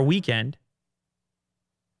entire weekend.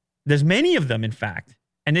 There's many of them, in fact.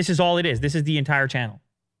 And this is all it is. This is the entire channel.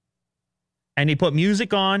 And they put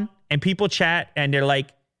music on and people chat and they're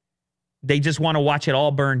like, they just want to watch it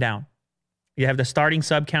all burn down. You have the starting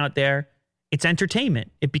sub count there. It's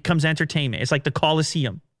entertainment. It becomes entertainment. It's like the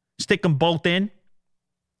Coliseum. Stick them both in.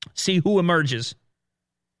 See who emerges.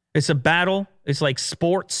 It's a battle. It's like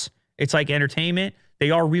sports. It's like entertainment.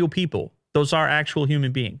 They are real people. Those are actual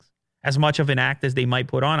human beings. As much of an act as they might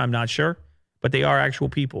put on, I'm not sure. But they are actual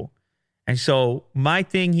people. And so my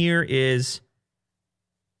thing here is,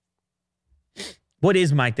 what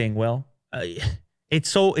is my thing, Will? It's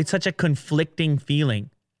such a conflicting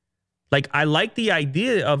feeling. Like, I like the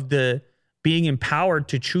idea of the being empowered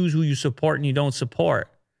to choose who you support and you don't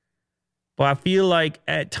support. But I feel like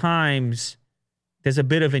at times there's a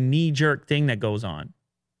bit of a knee-jerk thing that goes on.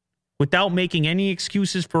 Without making any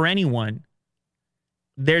excuses for anyone,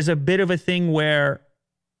 there's a bit of a thing where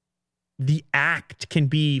the act can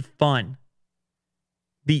be fun.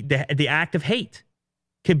 The act of hate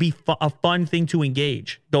can be a fun thing to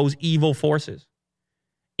engage those evil forces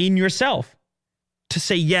in yourself, to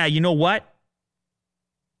say, yeah, you know what?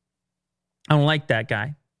 I don't like that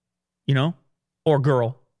guy. or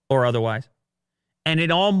girl or otherwise. And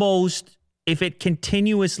it almost, if it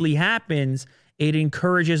continuously happens, it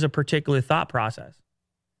encourages a particular thought process.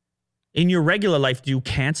 In your regular life, do you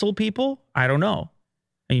cancel people? I don't know.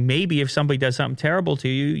 I mean, maybe if somebody does something terrible to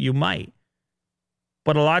you, you might.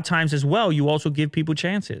 But a lot of times as well, you also give people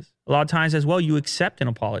chances. A lot of times as well, you accept an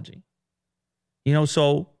apology.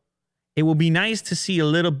 So it will be nice to see a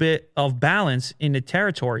little bit of balance in the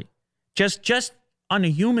territory, just on a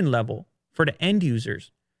human level for the end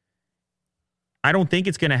users. I don't think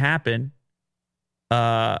it's going to happen.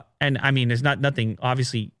 And I mean, there's nothing,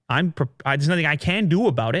 obviously, there's nothing I can do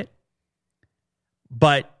about it.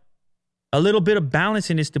 But a little bit of balance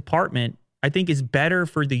in this department, I think, is better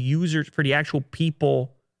for the users, for the actual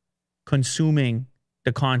people consuming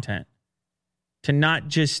the content, to not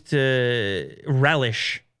just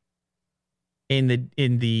relish in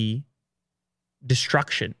the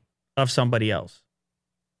destruction of somebody else.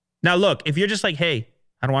 Now, look, if you're just like, hey,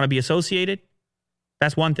 I don't want to be associated,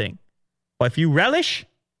 that's one thing. But if you relish,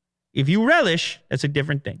 that's a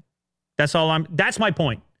different thing. That's my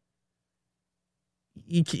point.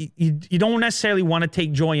 You don't necessarily want to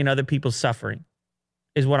take joy in other people's suffering,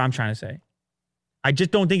 is what I'm trying to say. I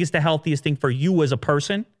just don't think it's the healthiest thing for you as a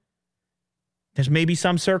person. There's maybe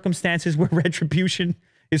some circumstances where retribution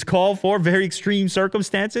is called for, very extreme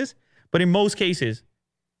circumstances. But in most cases,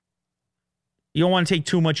 you don't want to take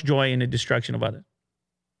too much joy in the destruction of others.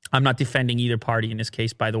 I'm not defending either party in this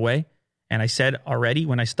case, by the way. And I said already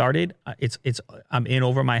when I started, I'm in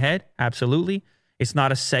over my head. Absolutely. It's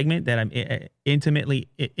not a segment that I'm intimately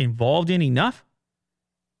involved in enough.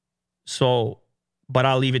 So, but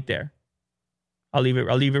I'll leave it there. I'll leave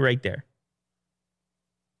it right there.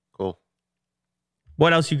 Cool.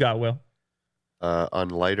 What else you got, Will? On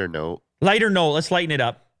lighter note, let's lighten it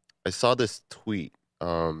up. I saw this tweet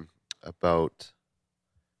about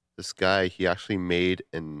this guy. He actually made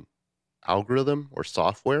an algorithm or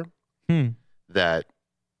software that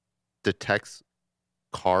detects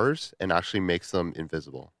cars and actually makes them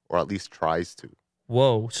invisible, or at least tries to.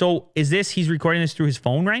 Whoa. So he's recording this through his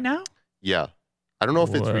phone right now? Yeah. I don't know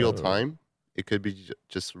if it's real time. It could be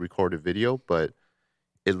just recorded video, but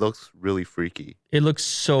it looks really freaky. It looks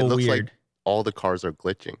so it looks weird. Like all the cars are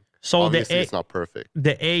glitching. So obviously it's not perfect.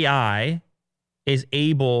 The AI is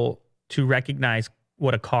able to recognize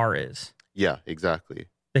what a car is. Yeah, exactly.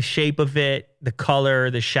 The shape of it, the color,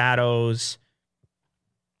 the shadows.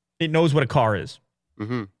 It knows what a car is.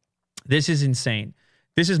 Mm-hmm. This is insane.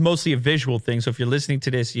 This is mostly a visual thing. So if you're listening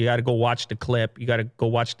to this, you got to go watch the clip. You got to go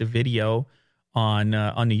watch the video on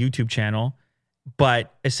the YouTube channel.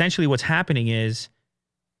 But essentially what's happening is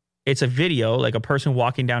it's a video, like a person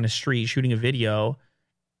walking down the street shooting a video.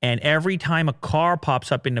 And every time a car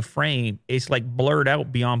pops up in the frame, it's like blurred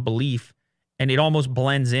out beyond belief. And it almost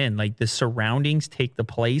blends in. Like the surroundings take the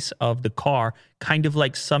place of the car, kind of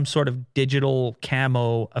like some sort of digital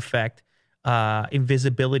camo effect,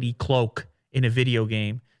 invisibility cloak in a video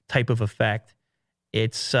game type of effect.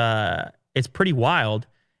 It's pretty wild.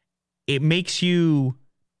 It makes you,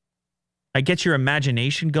 I get your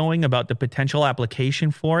imagination going about the potential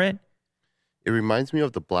application for it. It reminds me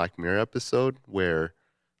of the Black Mirror episode where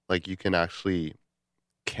like you can actually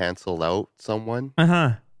cancel out someone.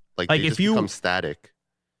 Like they just become static,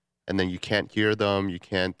 and then you can't hear them, you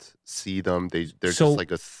can't see them. They're just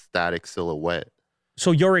like a static silhouette.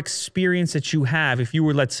 So your experience that you have, if you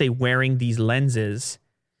were, let's say, wearing these lenses,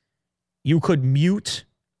 you could mute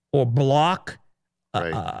or block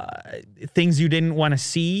things you didn't want to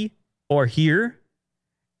see or hear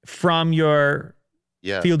from your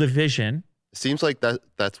field of vision. It seems like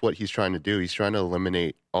that's what he's trying to do. He's trying to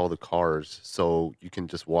eliminate all the cars so you can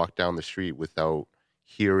just walk down the street without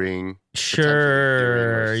hearing.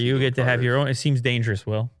 Sure, you get to have your own. It seems dangerous,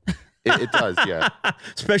 Will. It does, yeah.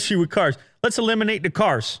 Especially with cars. Let's eliminate the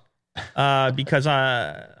cars because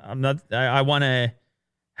I want to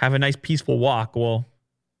have a nice peaceful walk. Well,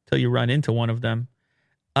 till you run into one of them.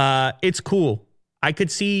 It's cool. I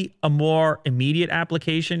could see a more immediate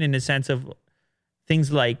application in the sense of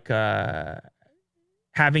things like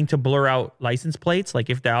having to blur out license plates. Like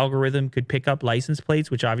if the algorithm could pick up license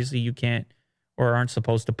plates, which obviously you can't or aren't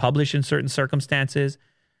supposed to publish in certain circumstances,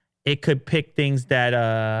 it could pick things that,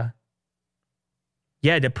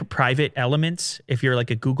 the private elements. If you're like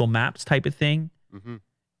a Google Maps type of thing,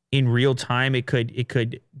 in real time, it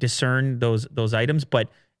could discern those items, but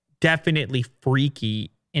definitely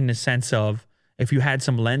freaky in the sense of if you had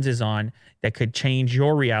some lenses on that could change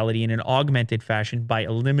your reality in an augmented fashion by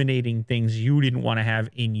eliminating things you didn't want to have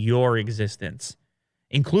in your existence,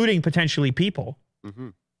 including potentially people.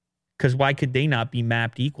 Because why could they not be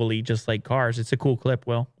mapped equally just like cars? It's a cool clip,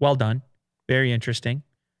 Will. Well done. Very interesting.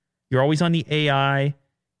 You're always on the AI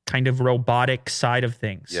kind of robotic side of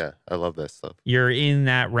things. Yeah, I love that stuff. You're in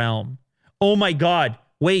that realm. Oh my God.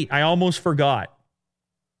 Wait, I almost forgot.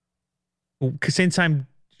 Since I'm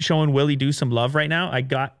showing Willie do some love right now,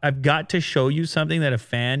 I've got to show you something that a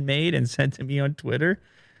fan made and sent to me on Twitter.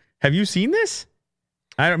 Have you seen this?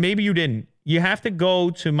 Maybe you didn't. You have to go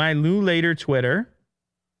to my Lou Later Twitter,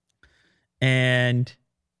 and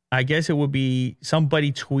I guess it would be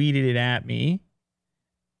somebody tweeted it at me,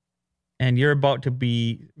 and you're about to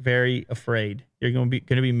be very afraid. You're going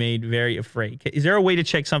to be made very afraid. Is there a way to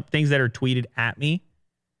check some things that are tweeted at me?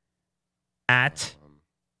 At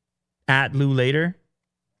Lou Later?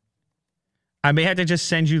 I may have to just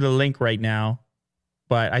send you the link right now,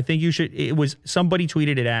 but I think you should. It was somebody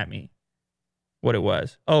tweeted it at me. What it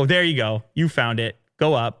was. Oh, there you go. You found it.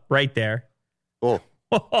 Go up right there. Oh,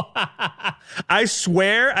 I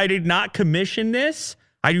swear I did not commission this.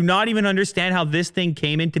 I do not even understand how this thing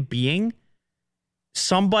came into being.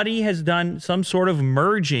 Somebody has done some sort of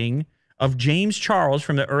merging of James Charles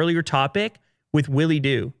from the earlier topic with Willie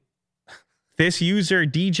Do. This user,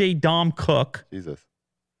 DJ Dom Cook. Jesus.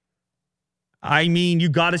 I mean, you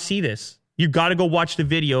got to see this. You got to go watch the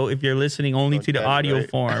video if you're listening only to the audio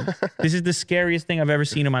form. This is the scariest thing I've ever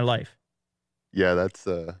seen in my life. Yeah, that's...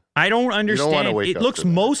 I don't understand. It looks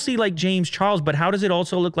mostly like James Charles, but how does it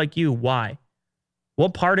also look like you? Why?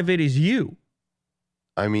 What part of it is you?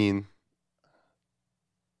 I mean...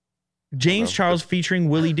 James Charles featuring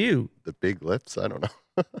Willie Do. The big lips? I don't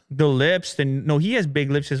know. The lips. No, he has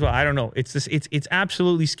big lips as well. I don't know. It's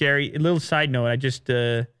absolutely scary. A little side note. I just...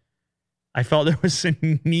 I felt there was a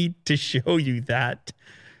need to show you that.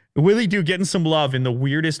 Willie Do getting some love in the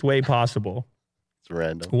weirdest way possible. It's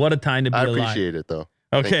random. What a time to be alive. I appreciate it, though.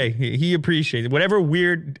 Okay, he appreciates it. Whatever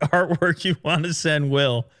weird artwork you want to send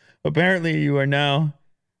Will. Apparently you are now,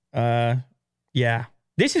 yeah.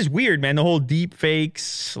 This is weird, man. The whole deep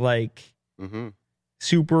fakes, like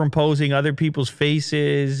superimposing other people's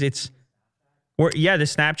faces. The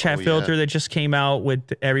Snapchat filter that just came out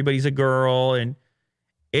with everybody's a girl, and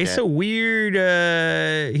it's a weird.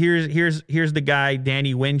 Here's the guy,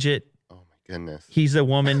 Danny Winget. Oh my goodness, he's a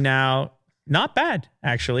woman now. Not bad,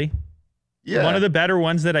 actually. Yeah, one of the better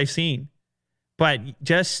ones that I've seen. But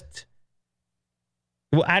just,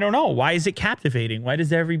 well, I don't know. Why is it captivating? Why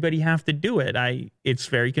does everybody have to do it? It's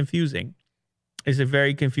very confusing. It's a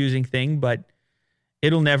very confusing thing, but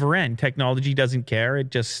it'll never end. Technology doesn't care. It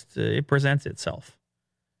just it presents itself.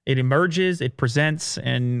 It emerges, it presents,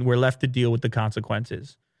 and we're left to deal with the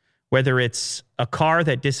consequences. Whether it's a car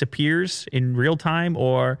that disappears in real time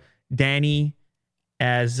or Danny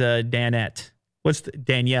as Danette.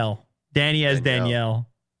 Danielle? Danny as Danielle.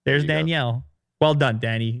 There's Danielle. Well done,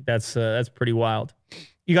 Danny. That's pretty wild.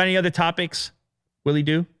 You got any other topics, Willie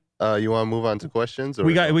Do? You want to move on to questions? Or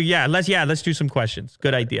let's do some questions.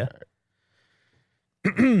 Good idea.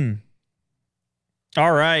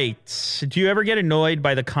 All right. Do you ever get annoyed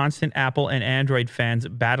by the constant Apple and Android fans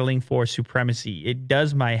battling for supremacy? It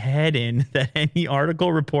does my head in that any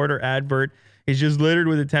article, report, or advert is just littered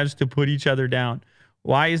with attempts to put each other down.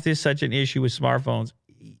 Why is this such an issue with smartphones?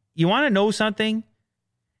 You want to know something?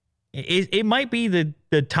 It might be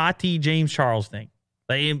the Tati James Charles thing.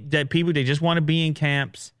 That people, they just want to be in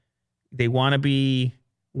camps. They want to be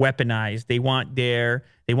weaponized. They want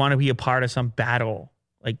to be a part of some battle,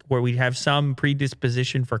 like where we have some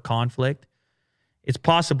predisposition for conflict. It's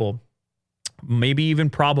possible, maybe even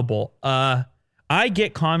probable. I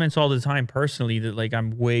get comments all the time personally that like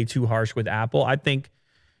I'm way too harsh with Apple. I think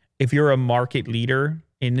if you're a market leader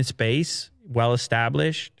in the space, well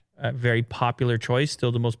established, a very popular choice,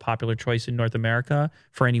 still the most popular choice in North America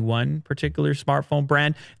for any one particular smartphone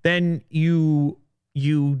brand, then you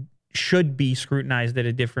should be scrutinized at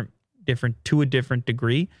a different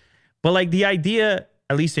degree. But like the idea,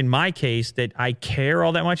 at least in my case, that I care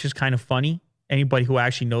all that much is kind of funny. Anybody who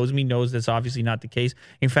actually knows me knows that's obviously not the case.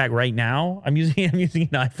 In fact, right now, I'm using an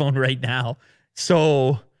iPhone right now.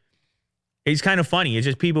 So it's kind of funny. It's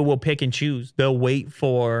just people will pick and choose. They'll wait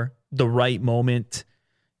for the right moment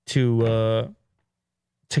to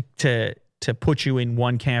put you in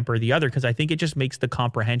one camp or the other, because I think it just makes the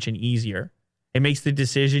comprehension easier. It makes the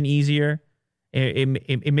decision easier.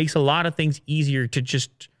 It makes a lot of things easier to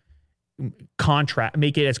just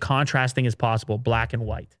make it as contrasting as possible. Black and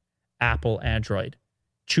white, Apple, Android,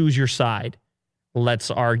 choose your side, let's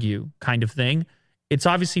argue kind of thing. It's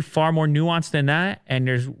obviously far more nuanced than that, and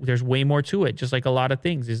there's way more to it. Just like a lot of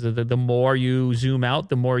things, is the more you zoom out,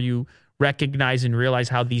 the more you recognize and realize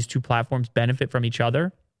how these two platforms benefit from each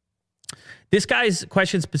other. This guy's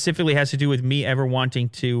question specifically has to do with me ever wanting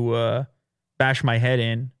to bash my head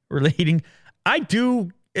in relating. I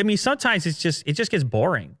mean, sometimes it just gets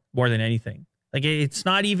boring more than anything. Like, it's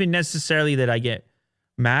not even necessarily that I get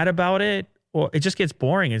mad about it, or it just gets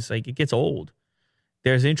boring. It's like, it gets old.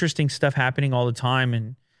 There's interesting stuff happening all the time.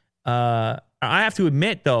 And I have to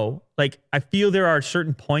admit, though, like, I feel there are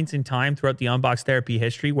certain points in time throughout the Unbox Therapy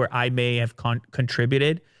history where I may have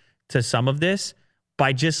contributed to some of this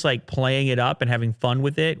by just like playing it up and having fun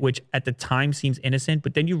with it, which at the time seems innocent,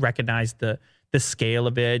 but then you recognize the scale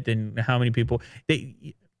of it and how many people,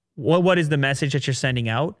 what is the message that you're sending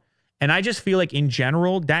out? And I just feel like in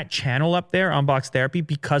general, that channel up there, Unbox Therapy,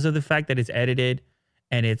 because of the fact that it's edited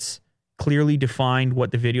and it's clearly defined what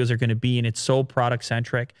the videos are going to be and it's so product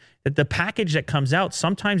centric, that the package that comes out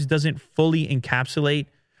sometimes doesn't fully encapsulate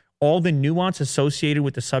all the nuance associated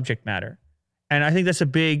with the subject matter. And I think that's a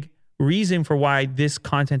big reason for why this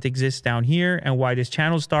content exists down here and why this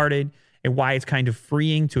channel started and why it's kind of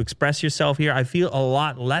freeing to express yourself here. I feel a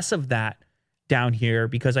lot less of that down here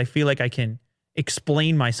because I feel like I can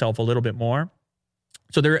explain myself a little bit more.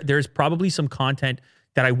 So there's probably some content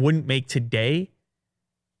that I wouldn't make today,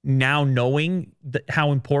 now knowing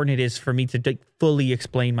how important it is for me to fully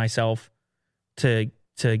explain myself to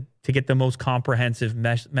get the most comprehensive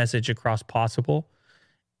message across possible.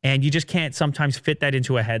 And you just can't sometimes fit that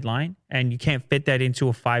into a headline, and you can't fit that into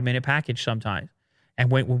a 5-minute package sometimes. And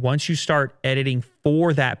once you start editing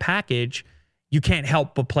for that package, you can't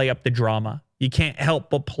help but play up the drama. You can't help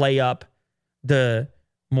but play up the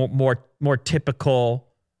more typical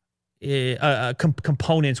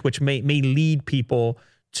components, which may lead people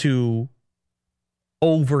to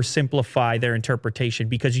oversimplify their interpretation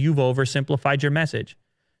because you've oversimplified your message.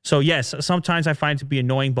 So yes, sometimes I find it to be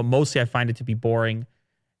annoying, but mostly I find it to be boring.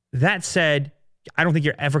 That said, I don't think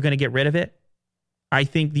you're ever going to get rid of it. I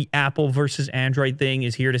think the Apple versus Android thing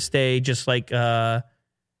is here to stay, just like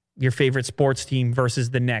your favorite sports team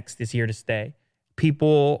versus the next is here to stay.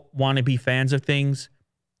 People want to be fans of things.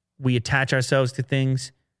 We attach ourselves to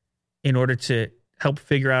things in order to help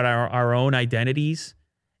figure out our own identities.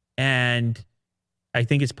 And I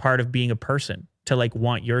think it's part of being a person to like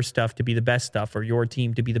want your stuff to be the best stuff, or your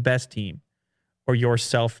team to be the best team, or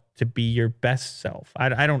yourself to be your best self.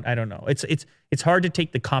 I don't know. It's hard to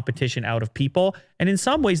take the competition out of people, and in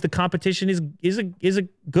some ways, the competition is a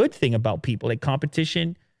good thing about people. Like,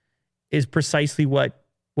 competition is precisely what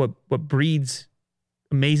breeds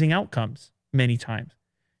amazing outcomes many times.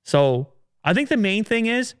 So I think the main thing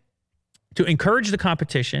is to encourage the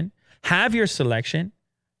competition, have your selection,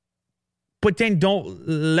 but then don't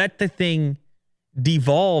let the thing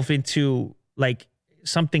devolve into like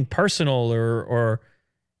something personal or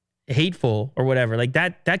hateful or whatever. Like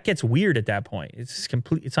that gets weird at that point.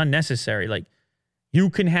 It's unnecessary. Like, you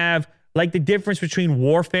can have like the difference between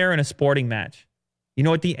warfare and a sporting match. You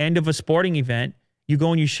know, at the end of a sporting event, you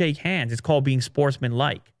go and you shake hands. It's called being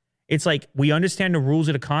sportsmanlike. It's like, we understand the rules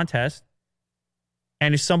of the contest.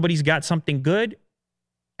 And if somebody's got something good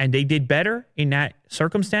and they did better in that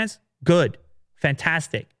circumstance, good,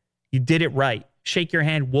 fantastic. You did it right. Shake your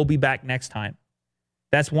hand. We'll be back next time.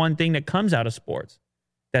 That's one thing that comes out of sports.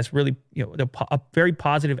 That's really, a very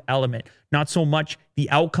positive element. Not so much the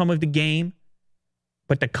outcome of the game,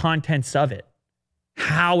 but the contents of it,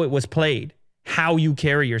 how it was played, how you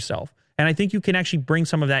carry yourself. And I think you can actually bring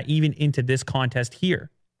some of that even into this contest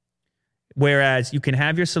here. Whereas you can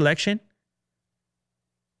have your selection,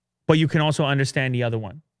 but you can also understand the other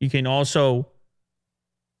one. You can also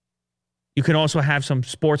have some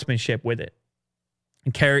sportsmanship with it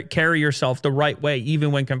and carry yourself the right way,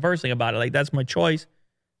 even when conversing about it. Like, that's my choice,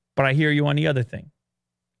 but I hear you on the other thing.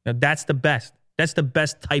 Now, that's the best. That's the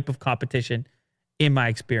best type of competition in my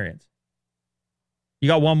experience. You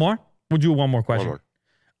got one more? We'll do one more question. One more.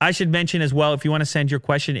 I should mention as well, if you want to send your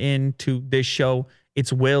question in to this show,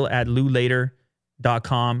 it's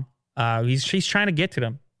will@loulater.com. He's trying to get to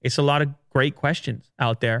them. It's a lot of great questions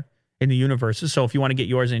out there in the universe. So if you want to get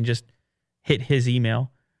yours in, just hit his email.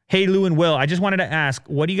 Hey, Lou and Will, I just wanted to ask,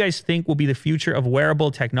 what do you guys think will be the future of wearable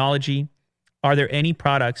technology? Are there any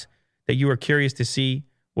products that you are curious to see?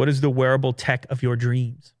 What is the wearable tech of your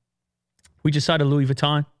dreams? We just saw the Louis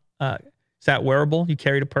Vuitton. Is that wearable? You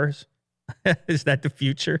carried a purse? Is that the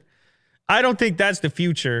future? I don't think that's the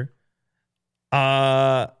future.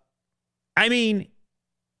 I mean,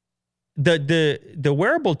 the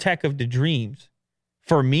wearable tech of the dreams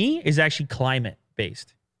for me is actually climate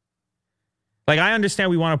based. Like, I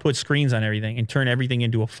understand we want to put screens on everything and turn everything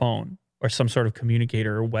into a phone or some sort of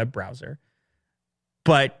communicator or web browser,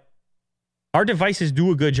 but our devices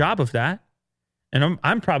do a good job of that. And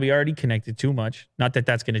I'm probably already connected too much. Not that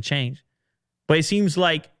that's going to change. But it seems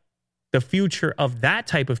like the future of that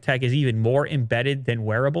type of tech is even more embedded than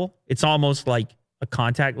wearable. It's almost like a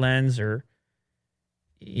contact lens or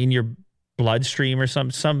in your bloodstream or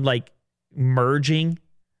some like merging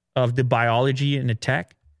of the biology and the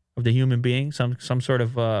tech of the human being. Some sort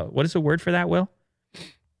of what is the word for that, Will?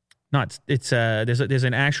 Not it's there's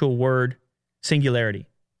an actual word, singularity.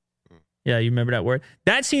 Yeah, you remember that word?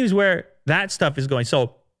 That seems where that stuff is going.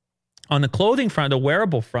 So on the clothing front, the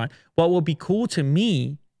wearable front, what will be cool to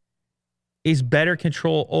me is better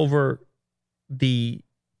control over the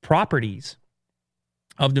properties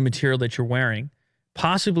of the material that you're wearing.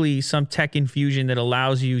 Possibly some tech infusion that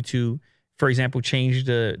allows you to, for example, change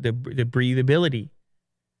the breathability.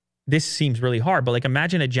 This seems really hard, but like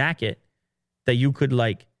imagine a jacket that you could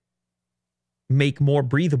like make more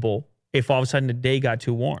breathable if all of a sudden the day got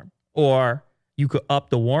too warm. Or you could up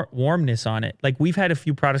the warmness on it. Like we've had a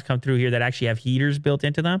few products come through here that actually have heaters built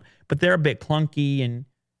into them, but they're a bit clunky and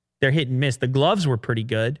they're hit and miss. The gloves were pretty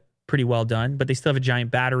good, pretty well done, but they still have a giant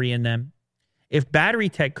battery in them. If battery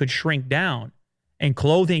tech could shrink down and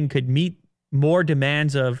clothing could meet more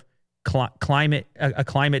demands of climate, a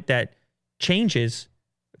climate that changes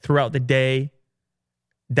throughout the day,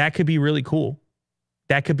 that could be really cool.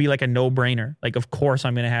 That could be like a no-brainer. Like, of course,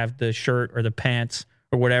 I'm going to have the shirt or the pants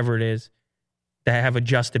or whatever it is that have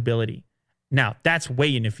adjustability. Now, that's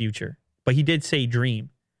way in the future, but he did say dream.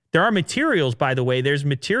 There are materials, by the way. There's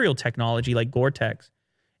material technology like Gore-Tex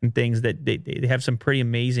and things that they have some pretty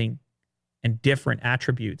amazing and different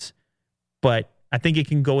attributes. But I think it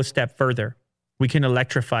can go a step further. We can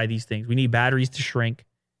electrify these things. We need batteries to shrink,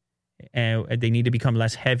 and they need to become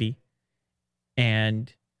less heavy.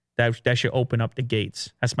 And that should open up the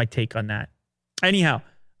gates. That's my take on that. Anyhow,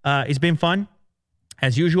 it's been fun.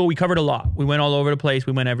 As usual, we covered a lot. We went all over the place.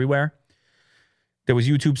 We went everywhere. There was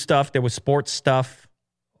YouTube stuff. There was sports stuff.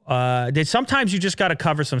 Sometimes you just got to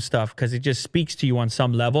cover some stuff because it just speaks to you on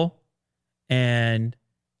some level. And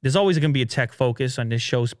there's always going to be a tech focus on this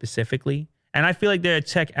show specifically. And I feel like there are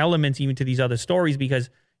tech elements even to these other stories because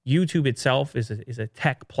YouTube itself is a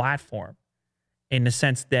tech platform in the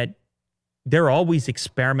sense that they're always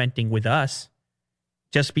experimenting with us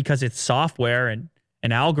just because it's software and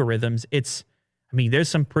algorithms. There's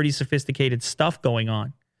some pretty sophisticated stuff going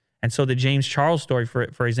on. And so the James Charles story,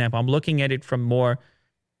 for example, I'm looking at it from more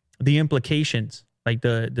the implications, like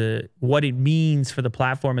the what it means for the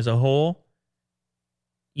platform as a whole.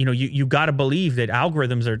 You know, you got to believe that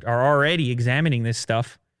algorithms are already examining this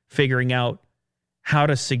stuff, figuring out how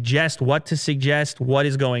to suggest, what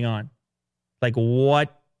is going on. Like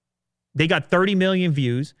what, they got 30 million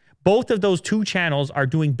views. Both of those two channels are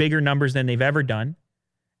doing bigger numbers than they've ever done.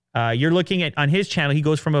 You're looking at, on his channel, he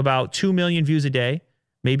goes from about 2 million views a day,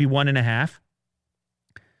 maybe 1.5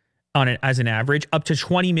 on it as an average, up to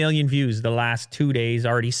 20 million views the last 2 days,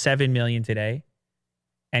 already 7 million today.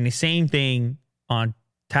 And the same thing on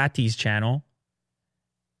Tati's channel.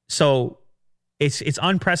 So it's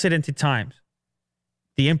unprecedented times.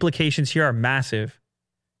 The implications here are massive.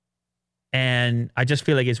 And I just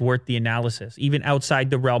feel like it's worth the analysis, even outside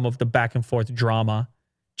the realm of the back and forth drama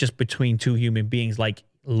just between two human beings. Like,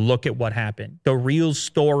 look at what happened. The real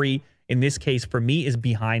story in this case for me is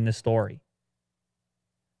behind the story.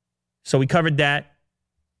 So we covered that.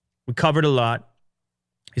 We covered a lot.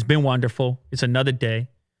 It's been wonderful. It's another day.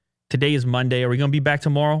 Today is Monday. Are we going to be back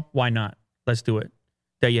tomorrow? Why not? Let's do it.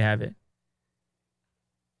 There you have it.